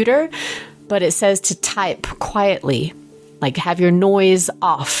computer, but it says to type quietly, have your noise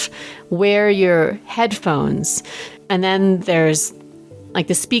off, wear your headphones. And then there's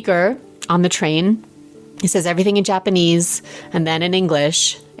the speaker on the train. It says everything in Japanese and then in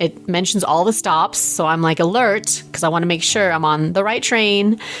English. It mentions all the stops. So I'm alert because I want to make sure I'm on the right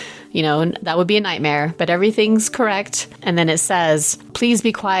train. That would be a nightmare, but everything's correct. And then it says, please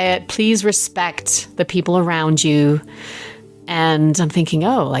be quiet. Please respect the people around you. And I'm thinking,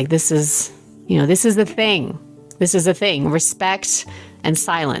 oh, this is the thing. This is the thing. Respect and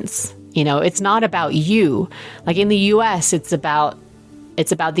silence. It's not about you. In the US, it's about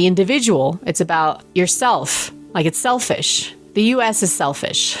It's about the individual. It's about yourself. Like, it's selfish. The US is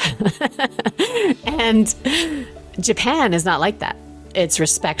selfish. And Japan is not like that. It's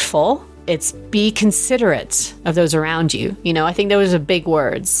respectful. It's be considerate of those around you. You know, I think those are big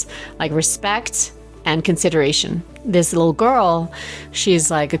words, like respect and consideration. This little girl,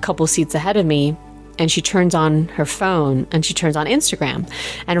 she's like a couple seats ahead of me, and she turns on her phone and she turns on Instagram.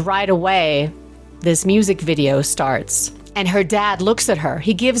 And right away, this music video starts. And her dad looks at her.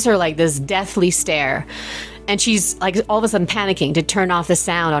 He gives her like this deathly stare. And she's like all of a sudden panicking to turn off the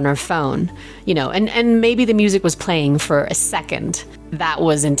sound on her phone, you know, and maybe the music was playing for a second. That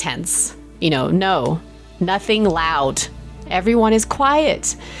was intense. You know, no, nothing loud. Everyone is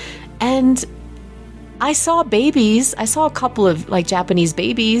quiet. And I saw babies. I saw a couple of like Japanese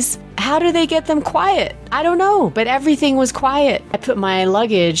babies. How do they get them quiet? I don't know, but everything was quiet. I put my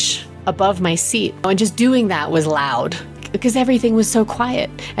luggage above my seat, and just doing that was loud because everything was so quiet.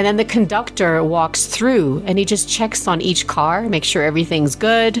 And then the conductor walks through and he just checks on each car, make sure everything's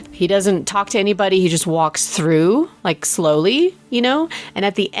good. He doesn't talk to anybody. He just walks through like slowly, you know, and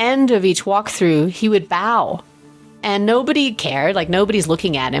at the end of each walkthrough, he would bow. And nobody cared, like nobody's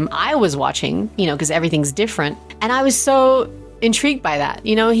looking at him. I was watching, you know, because everything's different. And I was so intrigued by that.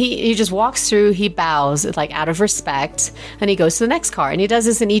 You know, he just walks through, he bows, like out of respect, and he goes to the next car. And he does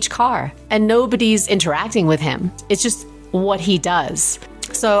this in each car. And nobody's interacting with him. It's just what he does.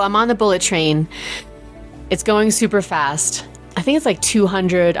 So I'm on the bullet train. It's going super fast. I think it's like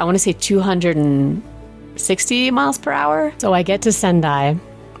 200, I want to say 260 miles per hour. So I get to Sendai.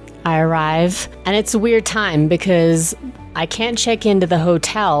 I arrive, and it's a weird time because I can't check into the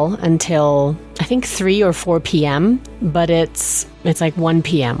hotel until I think 3 or 4 p.m., but it's like 1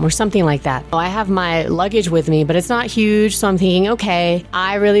 p.m. or something like that. I have my luggage with me, but it's not huge, so I'm thinking, okay,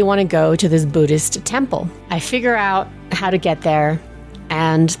 I really want to go to this Buddhist temple. I figure out how to get there,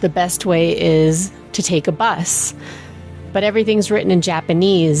 and the best way is to take a bus. But everything's written in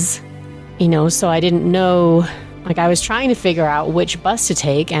Japanese, you know, so I didn't know. Like, I was trying to figure out which bus to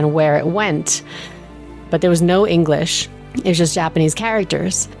take and where it went, but there was no English. It was just Japanese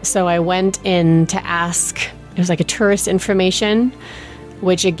characters. So I went in to ask, it was like a tourist information,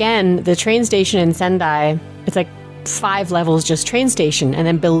 which again, the train station in Sendai, it's like 5 levels just train station. And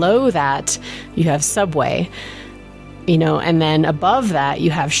then below that, you have subway, you know, and then above that, you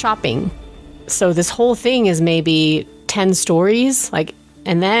have shopping. So this whole thing is maybe 10 stories, like.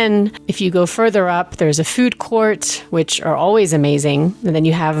 And then if you go further up, there's a food court, which are always amazing. And then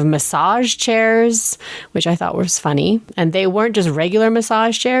you have massage chairs, which I thought was funny. And they weren't just regular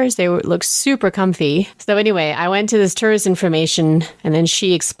massage chairs. They looked super comfy. So anyway, I went to this tourist information, and then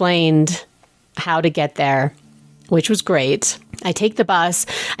she explained how to get there, which was great. I take the bus,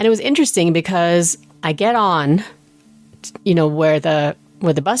 and it was interesting because I get on, you know, where the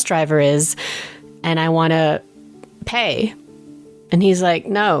bus driver is, and I want to pay. And he's like,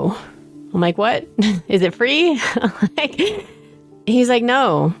 no. I'm like, what? Is it free? He's like,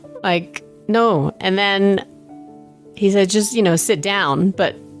 no. Like, no. And then he said, just, you know, sit down,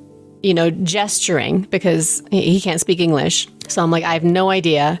 but, you know, gesturing because he can't speak English. So I'm like, I have no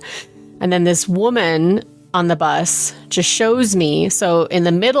idea. And then this woman on the bus just shows me. So in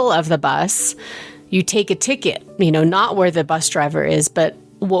the middle of the bus, you take a ticket, you know, not where the bus driver is, but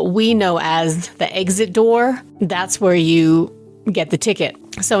what we know as the exit door. That's where you get the ticket.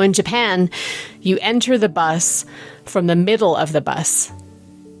 So in Japan, you enter the bus from the middle of the bus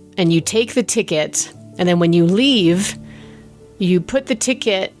and you take the ticket. And then when you leave, you put the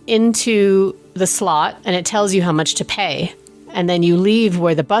ticket into the slot and it tells you how much to pay. And then you leave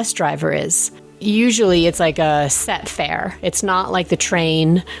where the bus driver is. Usually it's like a set fare. It's not like the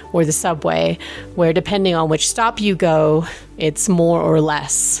train or the subway where depending on which stop you go, it's more or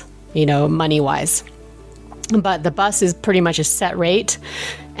less, you know, money-wise. But the bus is pretty much a set rate,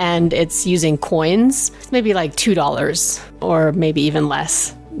 and it's using coins. It's maybe like $2 or maybe even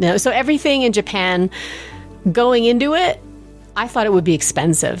less. You know, so everything in Japan, going into it, I thought it would be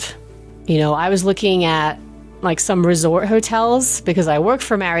expensive. You know, I was looking at like some resort hotels because I work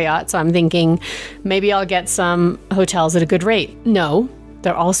for Marriott, so I'm thinking maybe I'll get some hotels at a good rate. No,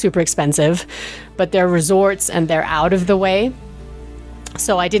 they're all super expensive, but they're resorts and they're out of the way.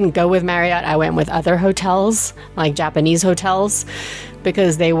 So I didn't go with Marriott. I went with other hotels, like Japanese hotels,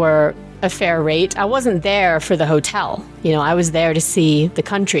 because they were a fair rate. I wasn't there for the hotel. You know, I was there to see the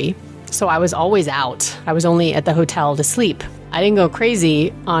country. So I was always out. I was only at the hotel to sleep. I didn't go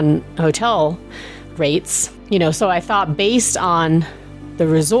crazy on hotel rates. You know, so I thought based on the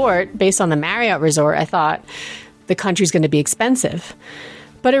resort, based on the Marriott resort, I thought the country's going to be expensive.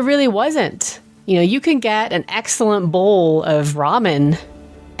 But it really wasn't. You know, you can get an excellent bowl of ramen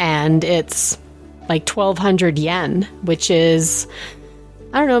and it's like 1,200 yen, which is,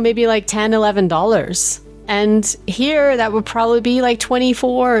 I don't know, maybe like $10, $11. And here that would probably be like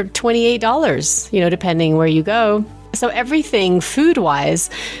 $24, $28, you know, depending where you go. So everything food-wise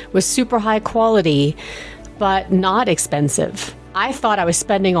was super high quality, but not expensive. I thought I was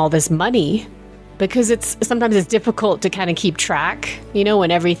spending all this money because sometimes it's difficult to kind of keep track, you know,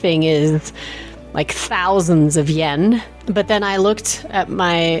 when everything is like thousands of yen. But then I looked at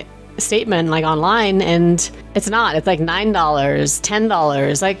my statement like online and it's not. It's like $9,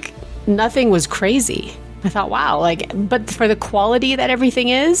 $10. Like nothing was crazy. I thought, wow, like, but for the quality that everything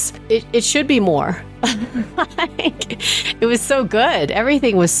is, it should be more. Like, it was so good.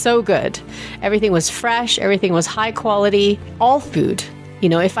 Everything was so good. Everything was fresh. Everything was high quality. All food. You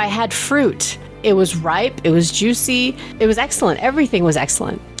know, if I had fruit, it was ripe. It was juicy. It was excellent. Everything was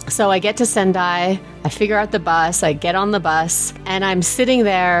excellent. So I get to Sendai, I figure out the bus, I get on the bus, and I'm sitting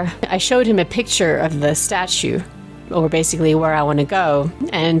there. I showed him a picture of the statue, or basically where I want to go.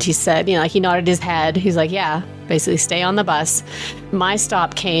 And he said, you know, like he nodded his head. He's like, yeah, basically stay on the bus. My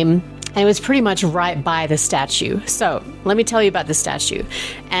stop came, and it was pretty much right by the statue. So let me tell you about the statue.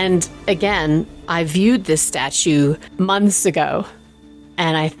 And again, I viewed this statue months ago,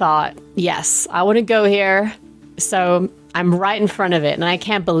 and I thought, yes, I want to go here. So I'm right in front of it, and I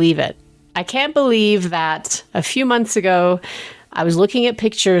can't believe it. I can't believe that a few months ago, I was looking at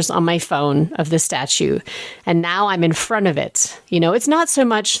pictures on my phone of the statue, and now I'm in front of it. You know, it's not so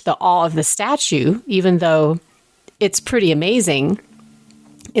much the awe of the statue, even though it's pretty amazing.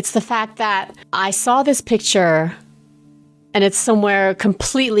 It's the fact that I saw this picture, and it's somewhere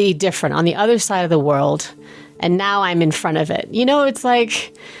completely different on the other side of the world, and now I'm in front of it. You know, it's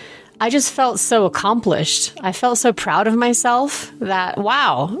like I just felt so accomplished. I felt so proud of myself that,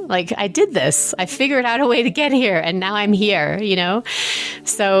 wow, like I did this. I figured out a way to get here and now I'm here, you know?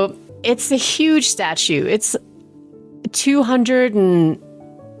 So it's a huge statue. It's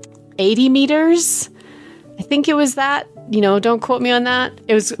 280 meters. I think it was that, you know, don't quote me on that.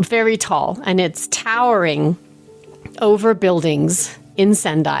 It was very tall and it's towering over buildings in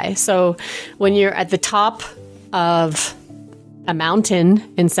Sendai. So when you're at the top of a mountain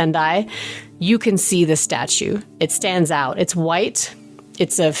in Sendai, you can see the statue. It stands out. It's white.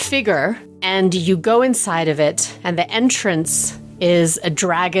 It's a figure. And you go inside of it, and the entrance is a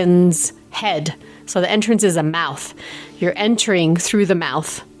dragon's head. So the entrance is a mouth. You're entering through the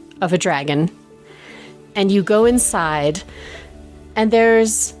mouth of a dragon. And you go inside, and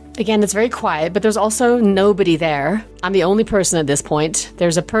there's, again, it's very quiet, but there's also nobody there. I'm the only person at this point.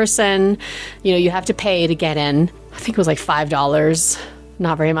 There's a person, you know, you have to pay to get in. I think it was like $5,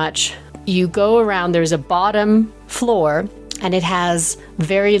 not very much. You go around, there's a bottom floor, and it has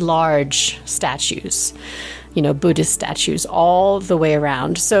very large statues, you know, Buddhist statues all the way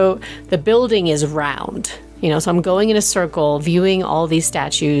around. So the building is round, you know, so I'm going in a circle, viewing all these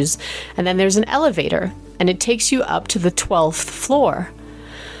statues, and then there's an elevator, and it takes you up to the 12th floor.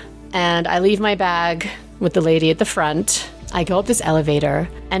 And I leave my bag with the lady at the front. I go up this elevator,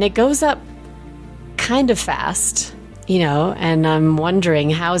 and it goes up kind of fast, you know, and I'm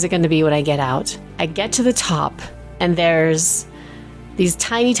wondering, how is it going to be when I get out? I get to the top, and there's these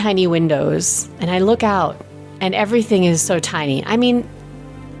tiny, tiny windows, and I look out, and everything is so tiny. I mean,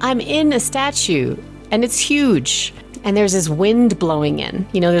 I'm in a statue, and it's huge, and there's this wind blowing in.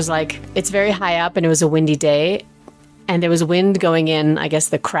 You know, there's like, it's very high up, and it was a windy day, and there was wind going in, I guess,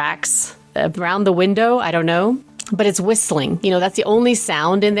 the cracks around the window, I don't know. But it's whistling. You know, that's the only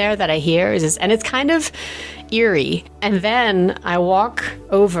sound in there that I hear is this, and it's kind of eerie. And then I walk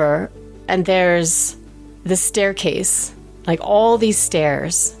over, and there's the staircase, like all these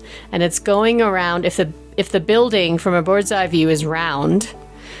stairs, and it's going around. If the building from a bird's eye view is round,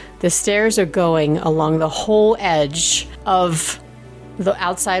 the stairs are going along the whole edge of the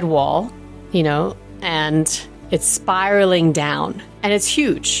outside wall, you know, and it's spiraling down, and it's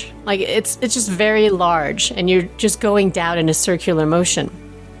huge. Like it's just very large, and you're just going down in a circular motion.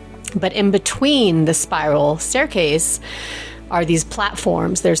 But in between the spiral staircase are these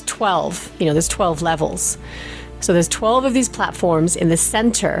platforms. There's 12, you know, there's 12 levels. So there's 12 of these platforms in the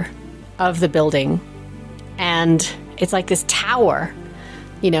center of the building, and it's like this tower,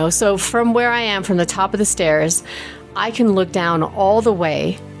 you know. So from where I am, from the top of the stairs, I can look down all the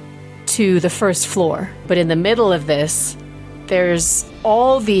way to the first floor. But in the middle of this, there's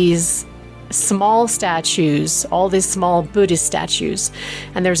all these small statues, all these small Buddhist statues,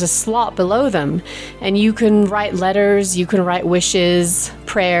 and there's a slot below them, and you can write letters, you can write wishes,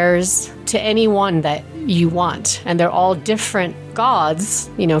 prayers to anyone that you want, and they're all different gods,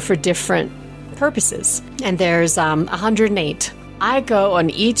 you know, for different purposes. And there's 108. I go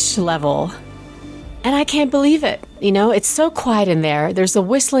on each level and I can't believe it. It's so quiet in there. There's the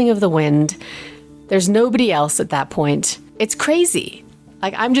whistling of the wind. There's nobody else at that point. It's crazy.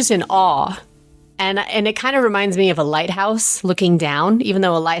 Like, I'm just in awe. And it kind of reminds me of a lighthouse looking down, even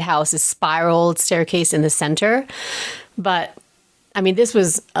though a lighthouse is spiraled staircase in the center. But I mean, this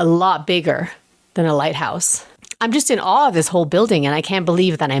was a lot bigger than a lighthouse. I'm just in awe of this whole building, and I can't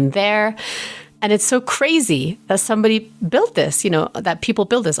believe that I'm there. And it's so crazy that somebody built this, that people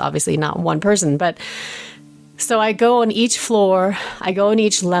built this, obviously not one person. But so I go on each floor, I go on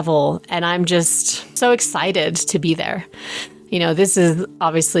each level, and I'm just so excited to be there. This is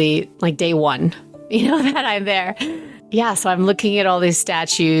obviously like day one, that I'm there. Yeah, so I'm looking at all these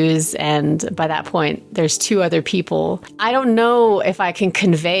statues, and by that point, there's 2 other people. I don't know if I can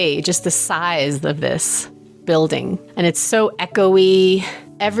convey just the size of this building. And it's so echoey.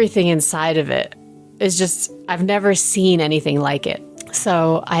 Everything inside of it is just, I've never seen anything like it.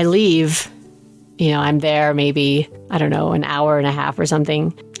 So I leave, I'm there maybe, I don't know, an hour and a half or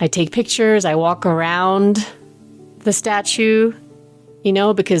something. I take pictures, I walk around the statue,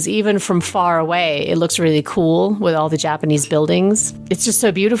 because even from far away, it looks really cool with all the Japanese buildings. It's just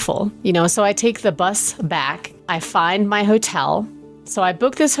so beautiful, so I take the bus back. I find my hotel. So I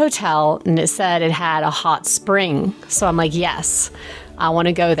booked this hotel and it said it had a hot spring. So I'm like, yes, I want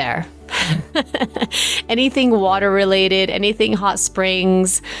to go there. Anything water related, anything hot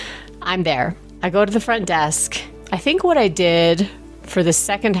springs, I'm there. I go to the front desk. I think what I did for the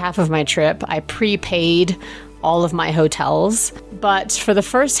second half of my trip, I prepaid all of my hotels. But for the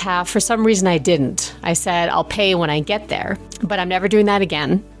first half, for some reason, I didn't. I said, I'll pay when I get there. But I'm never doing that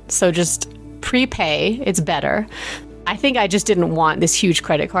again. So just prepay. It's better. I think I just didn't want this huge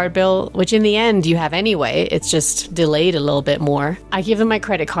credit card bill, which in the end you have anyway. It's just delayed a little bit more. I give them my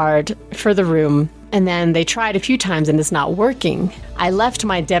credit card for the room, and then they tried a few times and it's not working. I left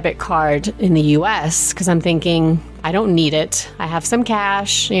my debit card in the US because I'm thinking, I don't need it. I have some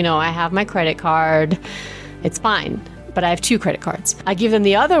cash, I have my credit card. It's fine. But I have 2 credit cards. I give them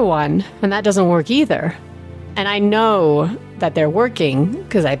the other one, and that doesn't work either. And I know that they're working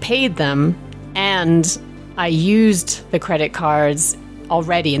because I paid them, and I used the credit cards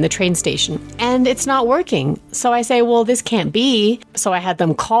already in the train station, and it's not working. So I say, well, this can't be. So I had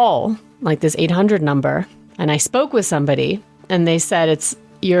them call like this 800 number, and I spoke with somebody, and they said, it's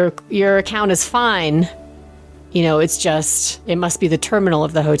your account is fine. It's just, it must be the terminal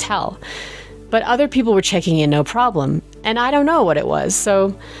of the hotel. But other people were checking in, no problem. And I don't know what it was.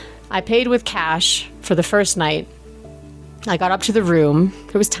 So I paid with cash for the first night. I got up to the room.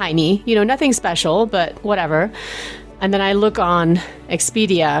 It was tiny, nothing special, but whatever. And then I look on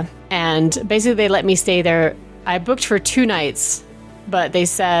Expedia, and basically they let me stay there. I booked for 2 nights, but they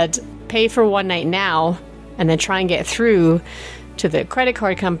said, pay for 1 night now, and then try and get through to the credit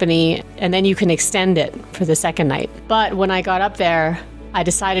card company, and then you can extend it for the second night. But when I got up there, I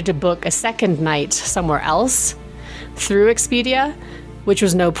decided to book a second night somewhere else through Expedia, which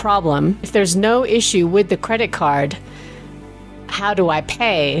was no problem. If there's no issue with the credit card, how do I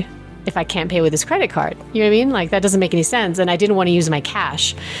pay if I can't pay with this credit card? You know what I mean? Like, that doesn't make any sense. And I didn't want to use my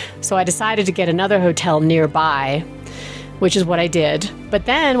cash. So I decided to get another hotel nearby, which is what I did. But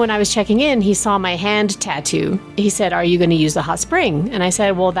then when I was checking in, he saw my hand tattoo. He said, are you going to use the hot spring? And I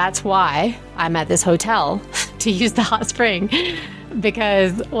said, well, that's why I'm at this hotel, to use the hot spring.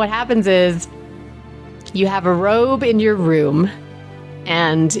 Because what happens is you have a robe in your room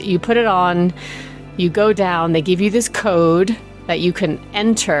and you put it on, you go down, they give you this code that you can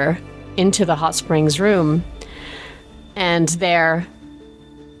enter into the hot springs room, and there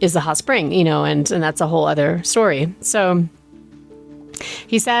is the hot spring, and that's a whole other story. So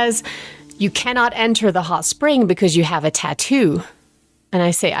he says, you cannot enter the hot spring because you have a tattoo. And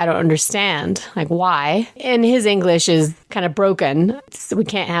I say, I don't understand. Like, why? And his English is kind of broken. So we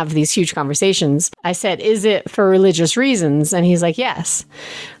can't have these huge conversations. I said, is it for religious reasons? And he's like, yes.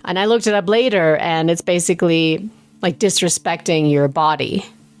 And I looked it up later, and it's basically like disrespecting your body,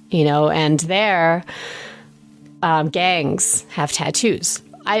 and their gangs have tattoos.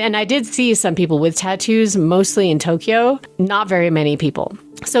 I did see some people with tattoos, mostly in Tokyo, not very many people.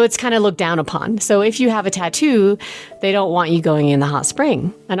 So it's kind of looked down upon. So if you have a tattoo, they don't want you going in the hot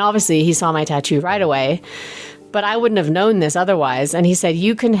spring. And obviously he saw my tattoo right away, but I wouldn't have known this otherwise. And he said,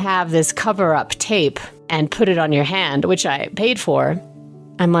 you can have this cover up tape and put it on your hand, which I paid for.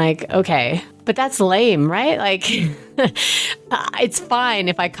 I'm like, okay, but that's lame, right? Like, it's fine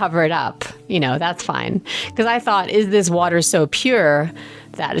if I cover it up, that's fine. Because I thought, is this water so pure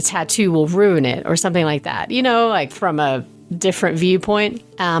that a tattoo will ruin it or something like that? Like from a different viewpoint,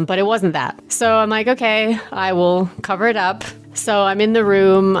 but it wasn't that. So I'm like, okay, I will cover it up. So I'm in the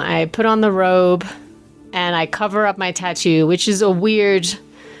room, I put on the robe, and I cover up my tattoo, which is a weird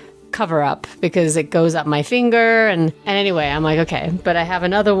cover up because it goes up my finger. And anyway, I'm like, okay, but I have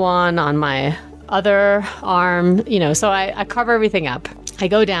another one on my other arm, so I cover everything up. I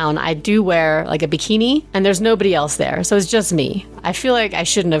go down, I do wear like a bikini, and there's nobody else there. So it's just me. I feel like I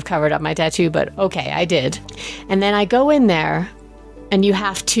shouldn't have covered up my tattoo, but okay, I did. And then I go in there, and you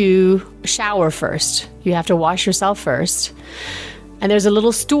have to shower first. You have to wash yourself first. And there's a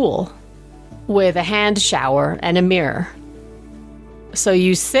little stool with a hand shower and a mirror. So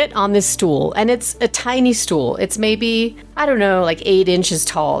you sit on this stool, and it's a tiny stool. It's maybe, I don't know, like 8 inches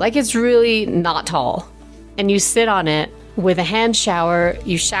tall. Like, it's really not tall. And you sit on it with a hand shower.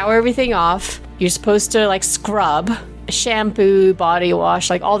 You shower everything off. You're supposed to like scrub, shampoo, body wash,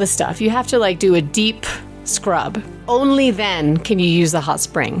 like all this stuff. You have to like do a deep scrub. Only then can you use the hot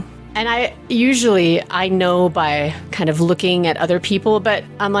spring. And I know by kind of looking at other people, but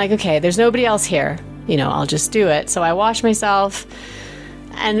I'm like, okay, there's nobody else here. I'll just do it. So I wash myself,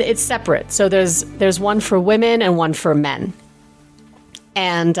 and it's separate. So there's one for women and one for men.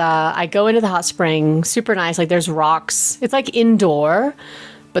 And I go into the hot spring, super nice. Like, there's rocks. It's like indoor,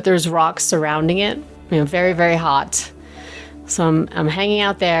 but there's rocks surrounding it. Very, very hot. So I'm hanging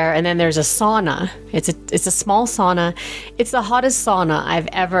out there, and then there's a sauna. It's a small sauna. It's the hottest sauna I've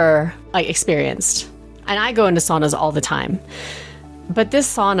ever experienced. And I go into saunas all the time. But this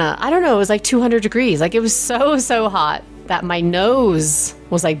sauna, I don't know, it was like 200 degrees. Like, it was so, so hot that my nose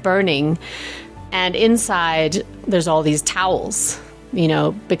was like burning. And inside, there's all these towels,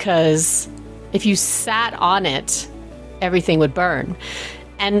 because if you sat on it, everything would burn.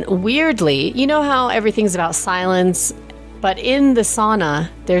 And weirdly, you know how everything's about silence, but in the sauna,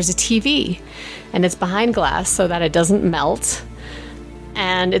 there's a TV, and it's behind glass so that it doesn't melt.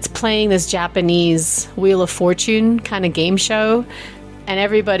 And it's playing this Japanese Wheel of Fortune kind of game show. And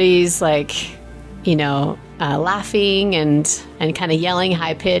everybody's like, laughing and kind of yelling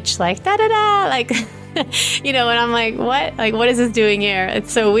high pitch, like, da da da, like, and I'm like, what? Like, what is this doing here?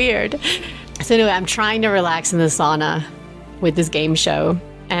 It's so weird. So anyway, I'm trying to relax in the sauna with this game show.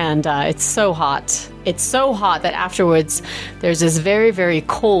 And it's so hot. It's so hot that afterwards there's this very, very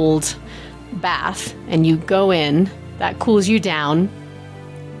cold bath, and you go in, that cools you down.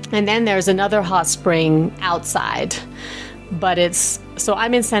 And then there's another hot spring outside. But so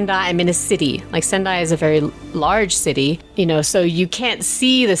I'm in Sendai, I'm in a city. Like, Sendai is a very large city, so you can't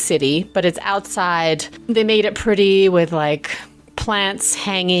see the city, but it's outside. They made it pretty with like plants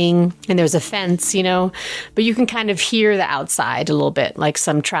hanging, and there's a fence, but you can kind of hear the outside a little bit, like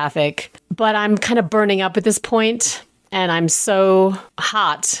some traffic. But I'm kind of burning up at this point, and I'm so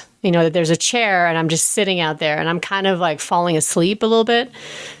hot, that there's a chair, and I'm just sitting out there, and I'm kind of like falling asleep a little bit.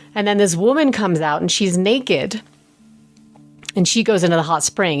 And then this woman comes out, and she's naked, and she goes into the hot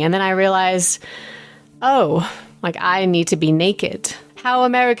spring. And then I realized, I need to be naked. How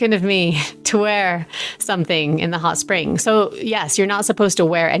American of me to wear something in the hot spring. So yes, you're not supposed to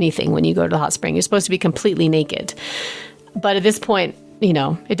wear anything when you go to the hot spring. You're supposed to be completely naked. But at this point,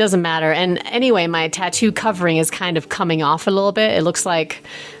 it doesn't matter. And anyway, my tattoo covering is kind of coming off a little bit. It looks like,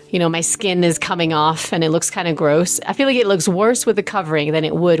 my skin is coming off, and it looks kind of gross. I feel like it looks worse with the covering than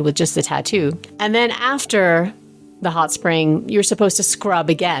it would with just the tattoo. And then after the hot spring, you're supposed to scrub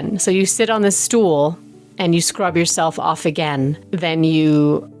again. So you sit on this stool, and you scrub yourself off again, then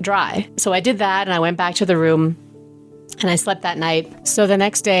you dry. So I did that, and I went back to the room, and I slept that night. So the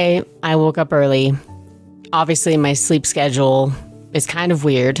next day, I woke up early. Obviously, my sleep schedule is kind of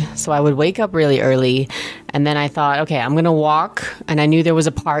weird, so I would wake up really early, and then I thought, okay, I'm going to walk, and I knew there was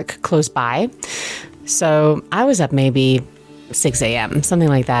a park close by. So I was up maybe 6 a.m., something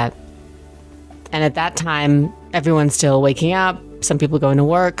like that. And at that time, everyone's still waking up. Some people going to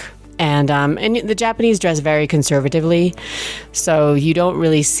work. And the Japanese dress very conservatively, so you don't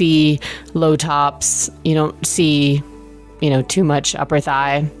really see low tops. You don't see, too much upper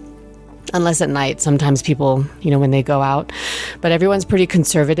thigh, unless at night. Sometimes people, when they go out. But everyone's pretty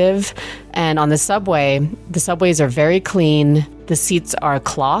conservative. And on the subways are very clean. The seats are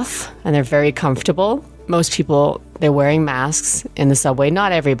cloth, and they're very comfortable. Most people, they're wearing masks in the subway.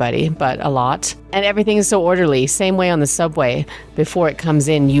 Not everybody, but a lot. And everything is so orderly. Same way on the subway. Before it comes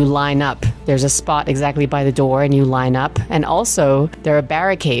in, you line up. There's a spot exactly by the door, and you line up. And also, there are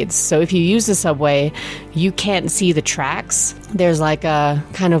barricades. So if you use the subway, you can't see the tracks. There's like a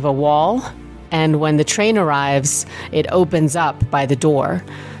kind of a wall. And when the train arrives, it opens up by the door.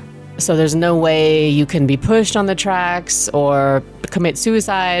 So there's no way you can be pushed on the tracks or commit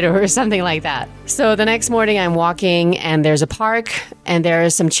suicide or something like that. So the next morning I'm walking and there's a park and there are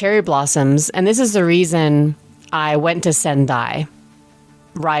some cherry blossoms. And this is the reason I went to Sendai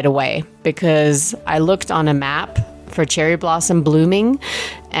right away, because I looked on a map for cherry blossom blooming,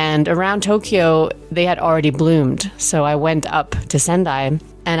 and around Tokyo they had already bloomed. So I went up to Sendai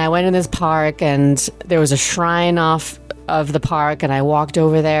and I went in this park, and there was a shrine off of the park, and I walked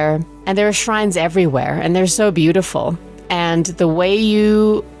over there, and there are shrines everywhere and they're so beautiful. And the way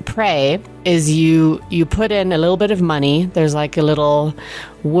you pray is you put in a little bit of money. There's like a little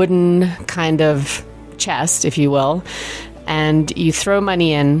wooden kind of chest, if you will, and you throw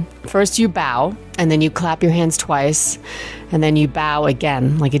money in. First you bow, and then you clap your hands twice, and then you bow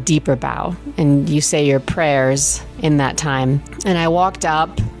again, like a deeper bow, and you say your prayers in that time. And I walked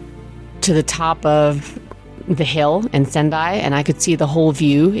up to the top of the hill in Sendai, and I could see the whole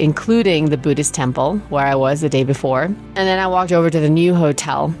view, including the Buddhist temple where I was the day before. And then I walked over to the new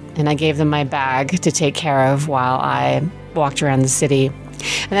hotel, and I gave them my bag to take care of while I walked around the city.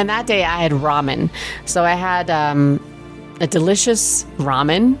 And then that day I had ramen. So I had a delicious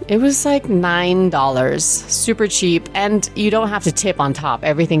ramen. It was like $9, super cheap, and you don't have to tip on top.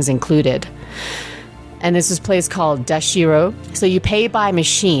 Everything's included. And this is a place called Dashiro. So you pay by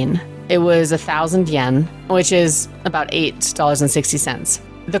machine. It was 1,000 yen, which is about $8.60.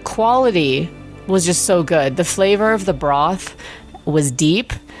 The quality was just so good. The flavor of the broth was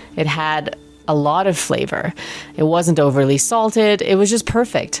deep. It had a lot of flavor. It wasn't overly salted. It was just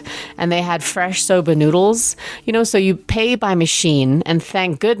perfect. And they had fresh soba noodles, so you pay by machine, and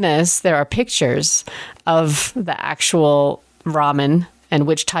thank goodness there are pictures of the actual ramen and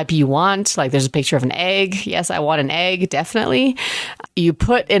which type you want. Like there's a picture of an egg. Yes, I want an egg, definitely. You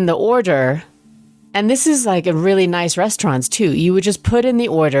put in the order, and this is like a really nice restaurants too. You would just put in the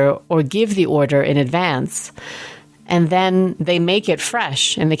order or give the order in advance, and then they make it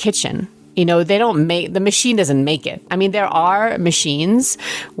fresh in the kitchen. The machine doesn't make it. I mean, there are machines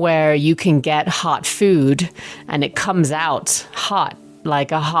where you can get hot food and it comes out hot,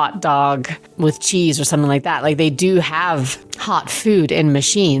 like a hot dog with cheese or something like that. Like they do have hot food in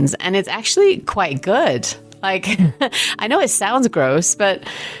machines, and it's actually quite good. Like, I know it sounds gross, but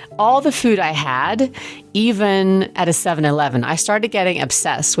all the food I had, even at a 7-Eleven, I started getting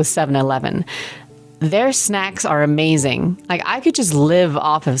obsessed with 7-Eleven. Their snacks are amazing. Like, I could just live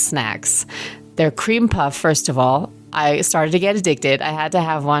off of snacks. Their cream puff, first of all, I started to get addicted. I had to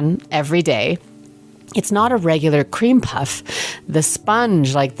have one every day. It's not a regular cream puff. The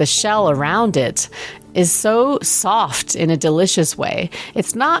sponge, like the shell around it, is so soft in a delicious way.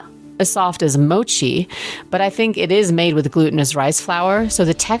 It's not as soft as mochi, but I think it is made with glutinous rice flour, so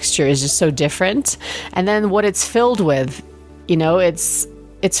the texture is just so different. And then what it's filled with,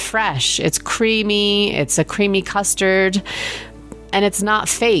 it's fresh, it's creamy, it's a creamy custard, and it's not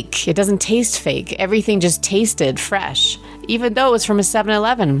fake. It doesn't taste fake. Everything just tasted fresh, even though it was from a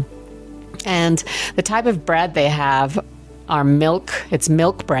 7-Eleven. And the type of bread they have are it's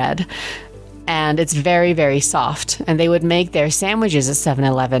milk bread, and it's very, very soft. And they would make their sandwiches at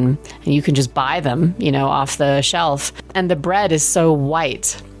 7-Eleven, and you can just buy them, off the shelf. And the bread is so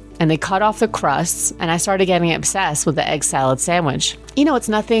white, and they cut off the crusts, and I started getting obsessed with the egg salad sandwich. It's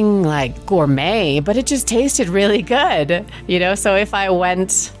nothing like gourmet, but it just tasted really good, So if I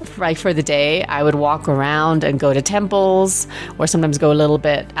went for the day, I would walk around and go to temples, or sometimes go a little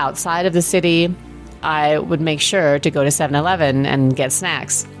bit outside of the city. I would make sure to go to 7-Eleven and get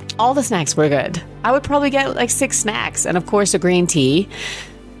snacks. All the snacks were good. I would probably get like 6 snacks, and of course a green tea.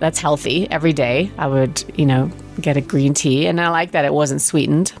 That's healthy. Every day I would, get a green tea, and I like that it wasn't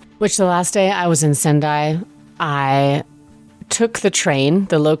sweetened. Which the last day I was in Sendai, I took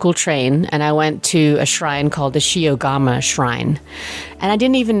the local train, and I went to a shrine called the Shiogama Shrine. And I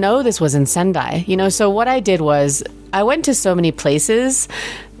didn't even know this was in Sendai. So what I did was I went to so many places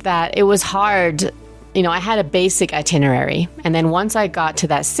that it was hard. I had a basic itinerary, and then once I got to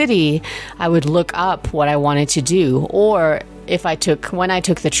that city, I would look up what I wanted to do, or when I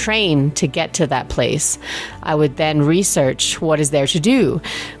took the train to get to that place, I would then research what is there to do,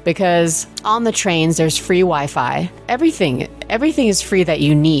 because on the trains there's free Wi-Fi. Everything is free that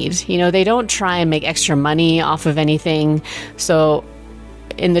you need. They don't try and make extra money off of anything. So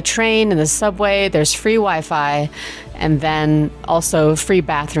in the train and the subway, there's free Wi-Fi, and then also free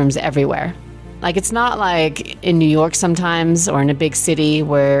bathrooms everywhere. Like, it's not like in New York sometimes, or in a big city,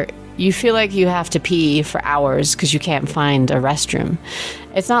 where you feel like you have to pee for hours because you can't find a restroom.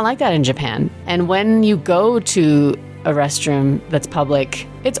 It's not like that in Japan. And when you go to a restroom that's public,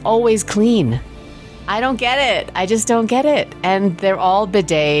 it's always clean. I don't get it. I just don't get it. And they're all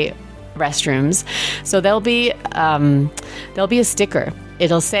bidet restrooms. So there'll be a sticker.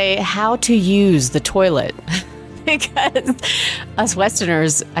 It'll say how to use the toilet. Because us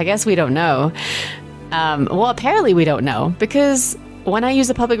Westerners, I guess we don't know. Well, apparently we don't know, because when I use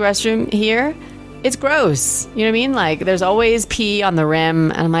a public restroom here, it's gross. You know what I mean? Like, there's always pee on the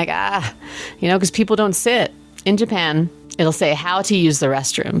rim, and I'm like, because people don't sit. In Japan, it'll say how to use the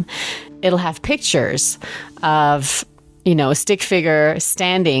restroom. It'll have pictures of, a stick figure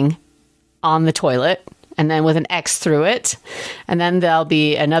standing on the toilet, and then with an X through it. And then there'll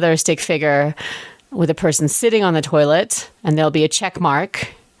be another stick figure with a person sitting on the toilet, and there'll be a check mark,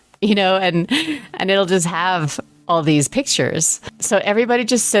 and it'll just have all these pictures. So everybody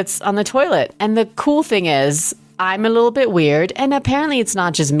just sits on the toilet. And the cool thing is, I'm a little bit weird, and apparently it's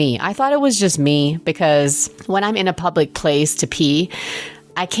not just me. I thought it was just me, because when I'm in a public place to pee,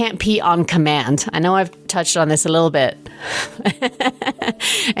 I can't pee on command. I know I've touched on this a little bit.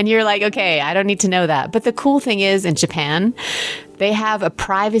 And you're like, okay, I don't need to know that. But the cool thing is, in Japan, they have a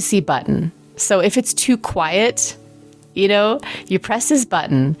privacy button. So if it's too quiet, you press this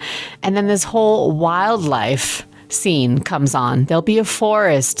button, and then this whole wildlife scene comes on. There'll be a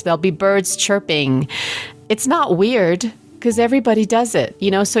forest. There'll be birds chirping. It's not weird, because everybody does it,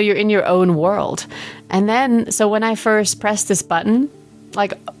 so you're in your own world. And then, so when I first pressed this button,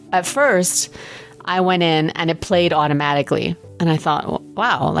 like, at first, I went in and it played automatically. And I thought,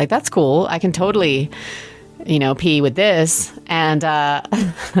 wow, like, that's cool. I can totally, pee with this. And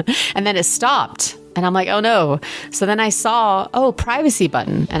and then it stopped. And I'm like, oh, no. So then I saw, privacy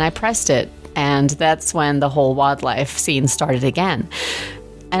button. And I pressed it. And that's when the whole wildlife scene started again.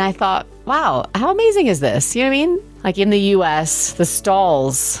 And I thought, wow, how amazing is this? You know what I mean? Like, in the US, the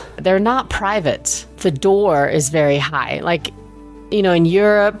stalls, they're not private. The door is very high. Like, in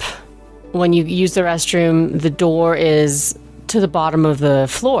Europe, when you use the restroom, the door is to the bottom of the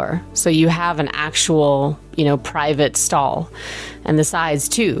floor. So you have an actual, private stall, and the sides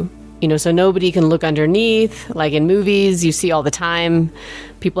too. So nobody can look underneath. Like in movies, you see all the time,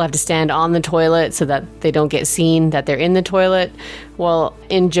 people have to stand on the toilet so that they don't get seen that they're in the toilet. Well,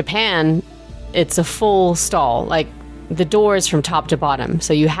 in Japan, it's a full stall. Like, the door is from top to bottom,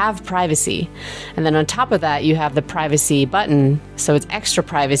 so you have privacy. And then on top of that, you have the privacy button, so it's extra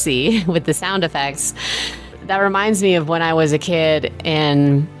privacy with the sound effects. That reminds me of when I was a kid,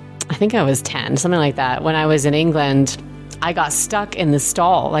 and I think I was 10, something like that. When I was in England, I got stuck in the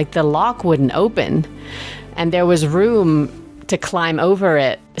stall. Like, the lock wouldn't open, and there was room to climb over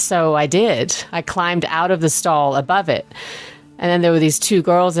it. So I did. I climbed out of the stall above it. And then there were these two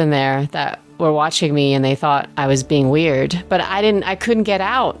girls in there that were watching me, and they thought I was being weird. But I couldn't get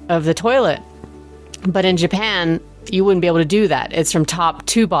out of the toilet. But in Japan, you wouldn't be able to do that. It's from top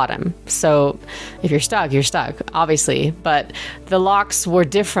to bottom. So if you're stuck, obviously. But the locks were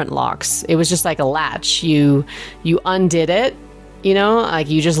different locks. It was just like a latch. You undid it, like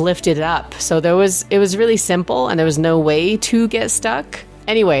you just lifted it up. So it was really simple, and there was no way to get stuck.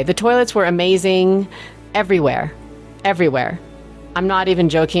 Anyway, the toilets were amazing everywhere. I'm not even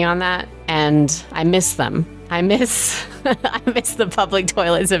joking on that. And I miss them. I miss the public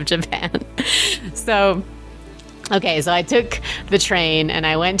toilets of Japan. So I took the train and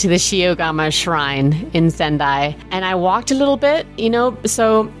I went to the Shiogama Shrine in Sendai, and I walked a little bit,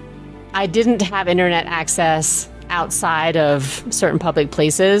 so I didn't have internet access outside of certain public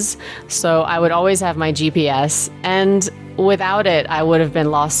places. So I would always have my GPS, and without it, I would have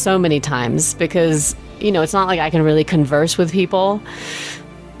been lost so many times, because, it's not like I can really converse with people.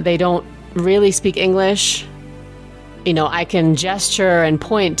 They don't really speak English. I can gesture and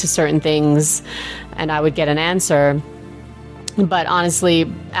point to certain things, and I would get an answer. But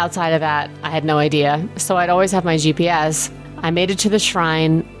honestly, outside of that, I had no idea. So I'd always have my GPS. I made it to the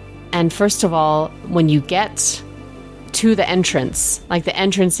shrine. And first of all, when you get to the entrance, like, the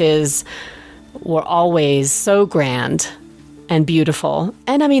entrances were always so grand and beautiful.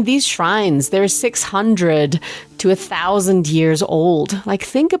 And I mean, these shrines, they're 600 to 1,000 years old. Like,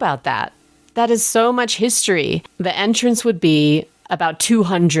 think about that. That is so much history. The entrance would be about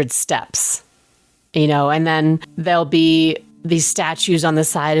 200 steps, and then there'll be these statues on the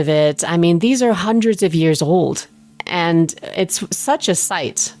side of it. I mean, these are hundreds of years old, and it's such a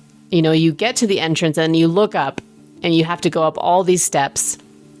sight. You get to the entrance and you look up, and you have to go up all these steps,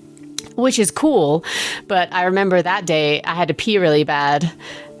 which is cool. But I remember that day I had to pee really bad,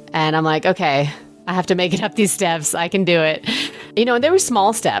 and I'm like, okay, I have to make it up these steps. I can do it. And there were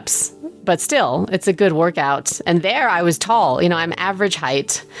small steps, but still, it's a good workout. And there I was tall. I'm average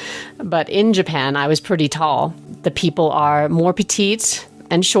height, but in Japan, I was pretty tall. The people are more petite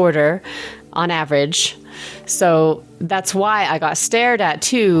and shorter on average. So that's why I got stared at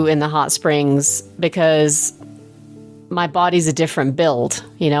too in the hot springs, because my body's a different build.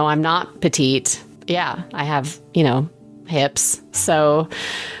 I'm not petite. Yeah, I have, hips. So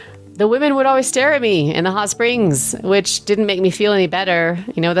the women would always stare at me in the hot springs, which didn't make me feel any better.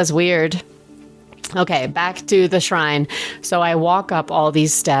 That's weird. Okay, back to the shrine. So I walk up all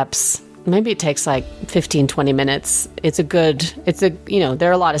these steps. Maybe it takes like 15, 20 minutes. There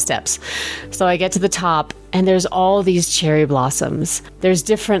are a lot of steps. So I get to the top and there's all these cherry blossoms. There's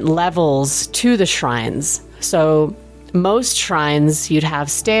different levels to the shrines. So most shrines, you'd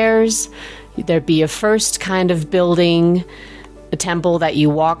have stairs. There'd be a first kind of building, a temple that you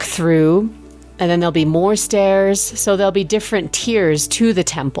walk through, and then there'll be more stairs. So there'll be different tiers to the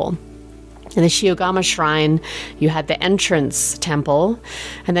temple. In the Shiogama shrine, you had the entrance temple,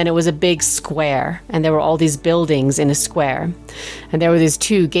 and then it was a big square, and there were all these buildings in a square. And there were these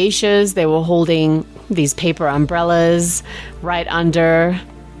two geishas. They were holding these paper umbrellas right under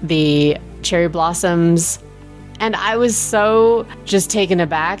the cherry blossoms. And I was so just taken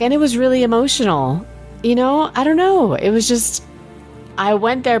aback, and it was really emotional. I don't know. It was just, I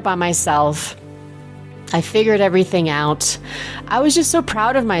went there by myself. I figured everything out. I was just so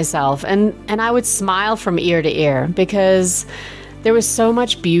proud of myself, and I would smile from ear to ear because there was so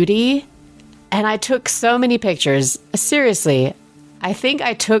much beauty, and I took so many pictures. Seriously, I think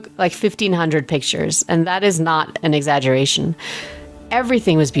I took like 1,500 pictures, and that is not an exaggeration.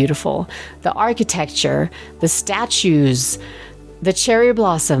 Everything was beautiful. The architecture, the statues, the cherry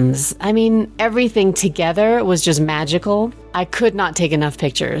blossoms. I mean, everything together was just magical. I could not take enough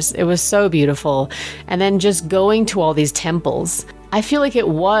pictures. It was so beautiful. And then just going to all these temples, I feel like it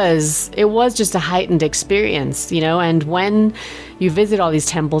was just a heightened experience, and when you visit all these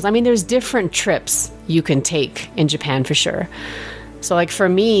temples, I mean, there's different trips you can take in Japan for sure. So like for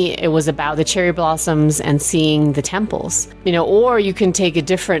me, it was about the cherry blossoms and seeing the temples, or you can take a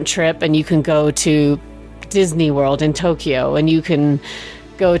different trip and you can go to Disney World in Tokyo, and you can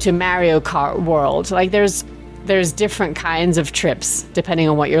go to Mario Kart World. Like there's different kinds of trips depending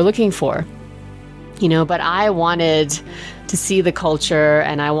on what you're looking for, but I wanted to see the culture,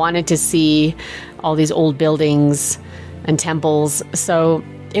 and I wanted to see all these old buildings and temples. So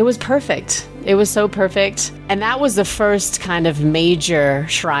it was perfect. It was so perfect. And that was the first kind of major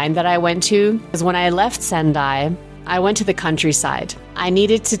shrine that I went to, because when I left Sendai, I went to the countryside. I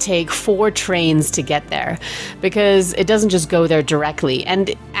needed to take 4 trains to get there because it doesn't just go there directly.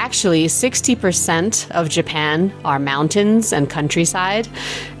 And actually, 60% of Japan are mountains and countryside.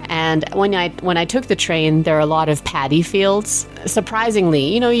 And when I took the train, there are a lot of paddy fields.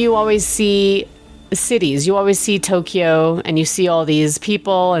 Surprisingly, you always see cities. You always see Tokyo, and you see all these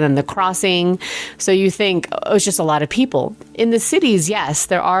people and then the crossing. So you think, oh, it's just a lot of people. In the cities, yes,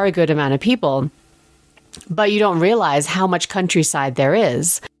 there are a good amount of people. But you don't realize how much countryside there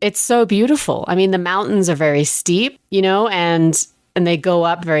is. It's so beautiful. I mean, the mountains are very steep, and they go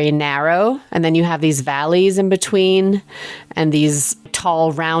up very narrow. And then you have these valleys in between and these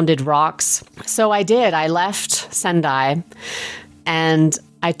tall, rounded rocks. So I left Sendai and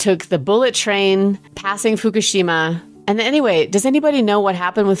I took the bullet train passing Fukushima. And anyway, does anybody know what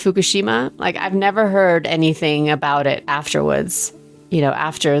happened with Fukushima? Like, I've never heard anything about it afterwards,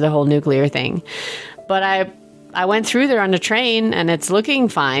 after the whole nuclear thing. But I went through there on the train, and it's looking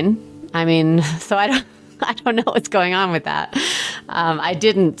fine. I mean, so I don't know what's going on with that. I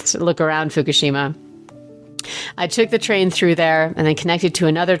didn't look around Fukushima. I took the train through there and then connected to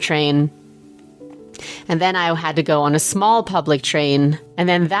another train. And then I had to go on a small public train. And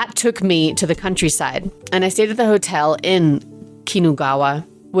then that took me to the countryside. And I stayed at the hotel in Kinugawa,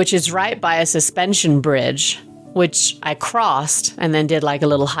 which is right by a suspension bridge, which I crossed and then did like a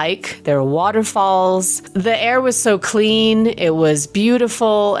little hike. There were waterfalls. The air was so clean. It was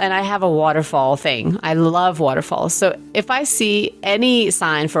beautiful. And I have a waterfall thing. I love waterfalls. So if I see any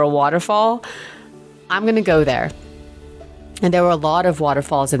sign for a waterfall, I'm going to go there. And there were a lot of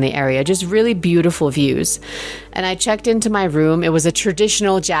waterfalls in the area, just really beautiful views. And I checked into my room. It was a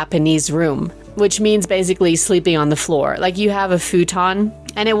traditional Japanese room, which means basically sleeping on the floor. Like you have a futon,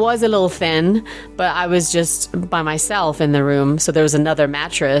 and it was a little thin, but I was just by myself in the room. So there was another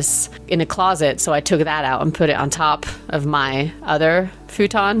mattress in a closet. So I took that out and put it on top of my other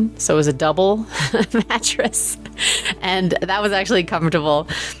futon. So it was a double mattress. And that was actually comfortable.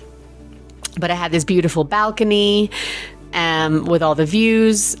 But I had this beautiful balcony with all the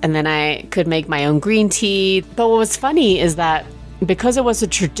views, and then I could make my own green tea. But what was funny is that because it was a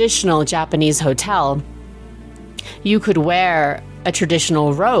traditional Japanese hotel, you could wear a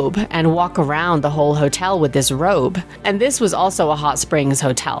traditional robe and walk around the whole hotel with this robe. And this was also a hot springs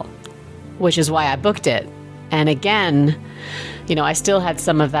hotel, which is why I booked it. And again, I still had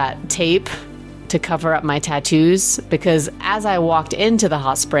some of that tape to cover up my tattoos, because as I walked into the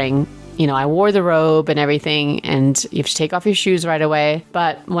hot spring, I wore the robe and everything, and you have to take off your shoes right away.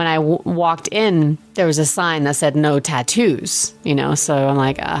 But when I walked in, there was a sign that said no tattoos, so I'm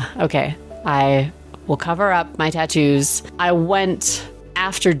like, okay, I will cover up my tattoos. I went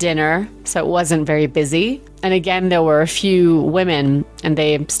after dinner, so it wasn't very busy. And again, there were a few women, and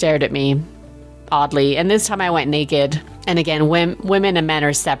they stared at me oddly. And this time I went naked. And again, women and men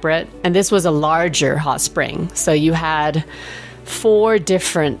are separate. And this was a larger hot spring. So you had 4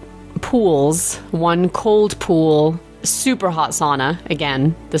 different pools, 1 cold pool, super hot sauna.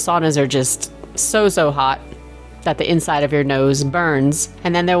 Again, the saunas are just so hot that the inside of your nose burns.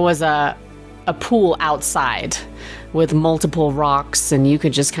 And then there was a pool outside with multiple rocks, and you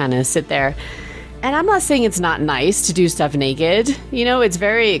could just kind of sit there. And I'm not saying it's not nice to do stuff naked. It's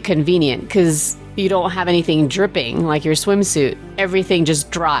very convenient because you don't have anything dripping like your swimsuit. Everything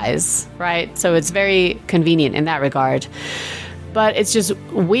just dries, right? So it's very convenient in that regard. But it's just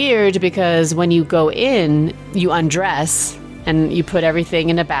weird because when you go in, you undress and you put everything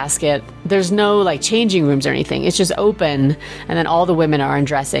in a basket. There's no like changing rooms or anything. It's just open, and then all the women are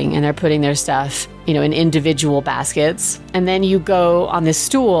undressing and they're putting their stuff, in individual baskets. And then you go on this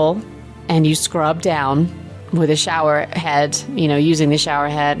stool and you scrub down with a shower head, using the shower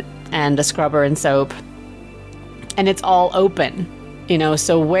head and a scrubber and soap. And it's all open,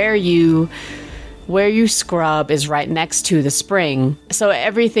 so where you scrub is right next to the spring. So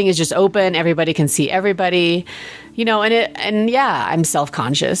everything is just open. Everybody can see everybody, and yeah, I'm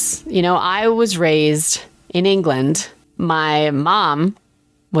self-conscious. I was raised in England. My mom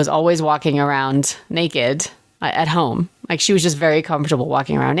was always walking around naked at home. Like, she was just very comfortable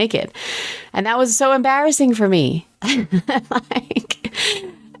walking around naked. And that was so embarrassing for me.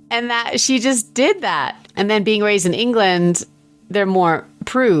 And that she just did that. And then being raised in England, they're more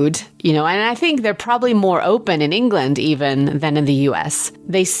prude, and I think they're probably more open in England even than in the US.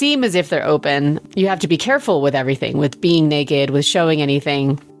 They seem as if they're open. You have to be careful with everything, with being naked, with showing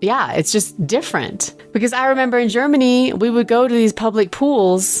anything. Yeah, it's just different. Because I remember in Germany, we would go to these public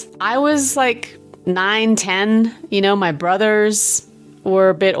pools. I was like 9, 10, my brothers were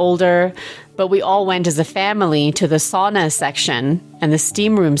a bit older, but we all went as a family to the sauna section and the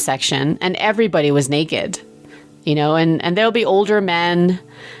steam room section, and everybody was naked. And there'll be older men,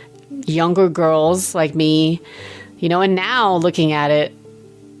 younger girls like me, and now looking at it,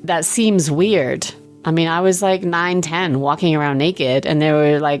 that seems weird. I mean, I was like 9, 10 walking around naked, and there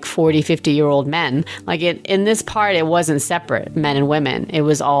were like 40, 50-year-old men. Like in this part, it wasn't separate, men and women. It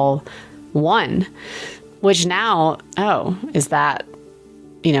was all one, which now, is that,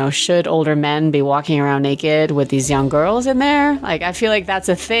 should older men be walking around naked with these young girls in there? Like, I feel like that's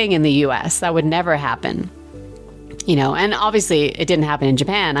a thing in the US. That would never happen. And obviously it didn't happen in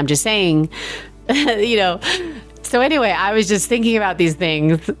Japan. I'm just saying, So anyway, I was just thinking about these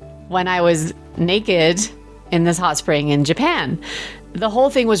things when I was naked in this hot spring in Japan. The whole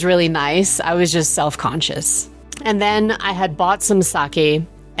thing was really nice. I was just self-conscious. And then I had bought some sake,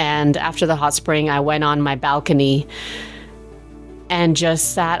 and after the hot spring, I went on my balcony and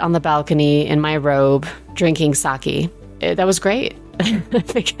just sat on the balcony in my robe drinking sake. That was great.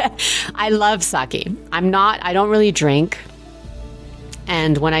 I love sake. I don't really drink.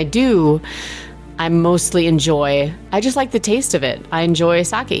 And when I do, I just like the taste of it. I enjoy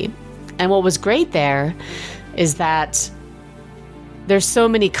sake. And what was great there is that there's so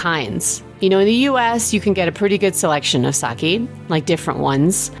many kinds. In the US, you can get a pretty good selection of sake, like different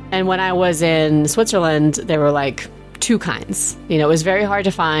ones. And when I was in Switzerland, there were like 2 kinds. It was very hard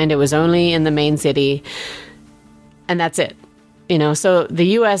to find. It was only in the main city. And that's it. So the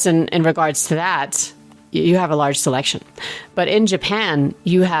US, in regards to that, you have a large selection. But in Japan,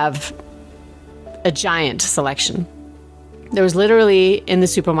 you have a giant selection. There was literally in the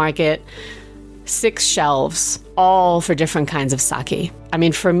supermarket 6 shelves, all for different kinds of sake. I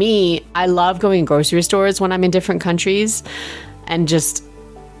mean, for me, I love going to grocery stores when I'm in different countries. And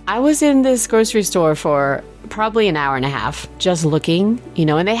I was in this grocery store for probably an hour and a half just looking,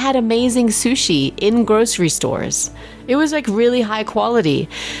 and they had amazing sushi in grocery stores. It was like really high quality.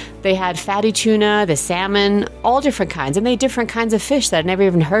 They had fatty tuna, the salmon, all different kinds. And they had different kinds of fish that I'd never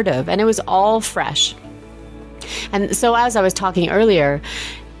even heard of. And it was all fresh. And so as I was talking earlier,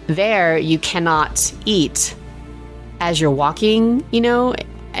 there you cannot eat as you're walking,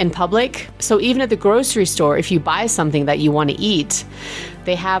 in public. So even at the grocery store, if you buy something that you want to eat,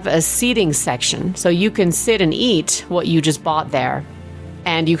 they have a seating section. So you can sit and eat what you just bought there,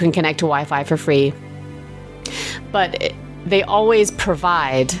 and you can connect to Wi-Fi for free. But they always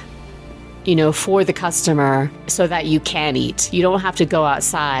provide for the customer so that you can eat. You don't have to go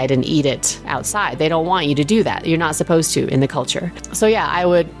outside and eat it outside. They don't want you to do that. You're not supposed to in the culture. So yeah, I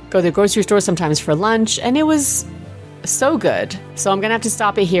would go to the grocery store sometimes for lunch, and it was so good. So I'm going to have to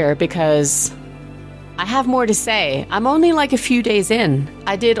stop it here because I have more to say. I'm only like a few days in.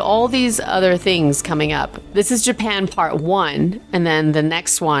 I did all these other things coming up. This is Japan part 1, and then the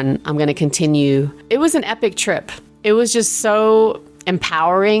next one I'm going to continue. It was an epic trip. It was just so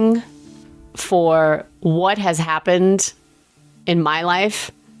empowering for what has happened in my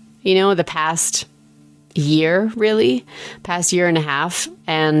life, the past year, really, past year and a half.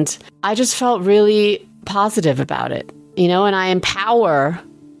 And I just felt really positive about it, and I empower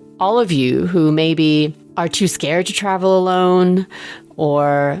all of you who maybe are too scared to travel alone,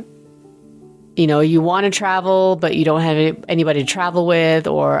 or, you want to travel, but you don't have anybody to travel with,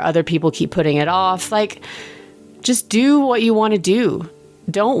 or other people keep putting it off. Like, just do what you want to do.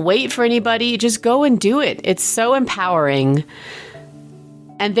 Don't wait for anybody. Just go and do it. It's so empowering.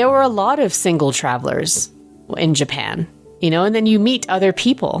 And there were a lot of single travelers in Japan, and then you meet other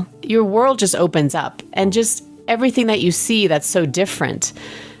people. Your world just opens up, and just everything that you see that's so different.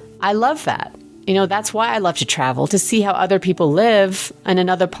 I love that. That's why I love to travel, to see how other people live in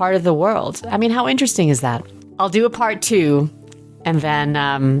another part of the world. I mean, how interesting is that? I'll do a part 2, and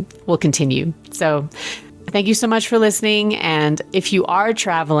then we'll continue. So thank you so much for listening. And if you are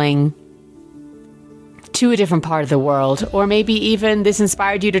traveling to a different part of the world, or maybe even this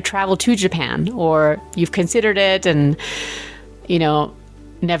inspired you to travel to Japan, or you've considered it and,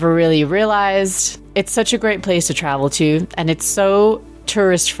 never really realized, it's such a great place to travel to. And it's so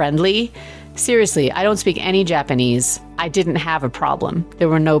tourist friendly. Seriously, I don't speak any Japanese. I didn't have a problem. There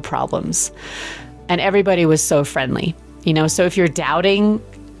were no problems. And everybody was so friendly. So if you're doubting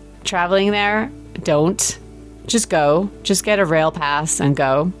traveling there, don't. Just go. Just get a rail pass and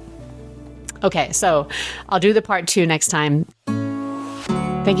go. Okay, so I'll do the part 2 next time.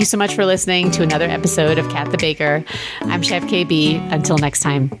 Thank you so much for listening to another episode of Kat the Baker. I'm Chef Kaybee. Until next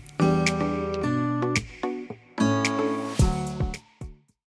time.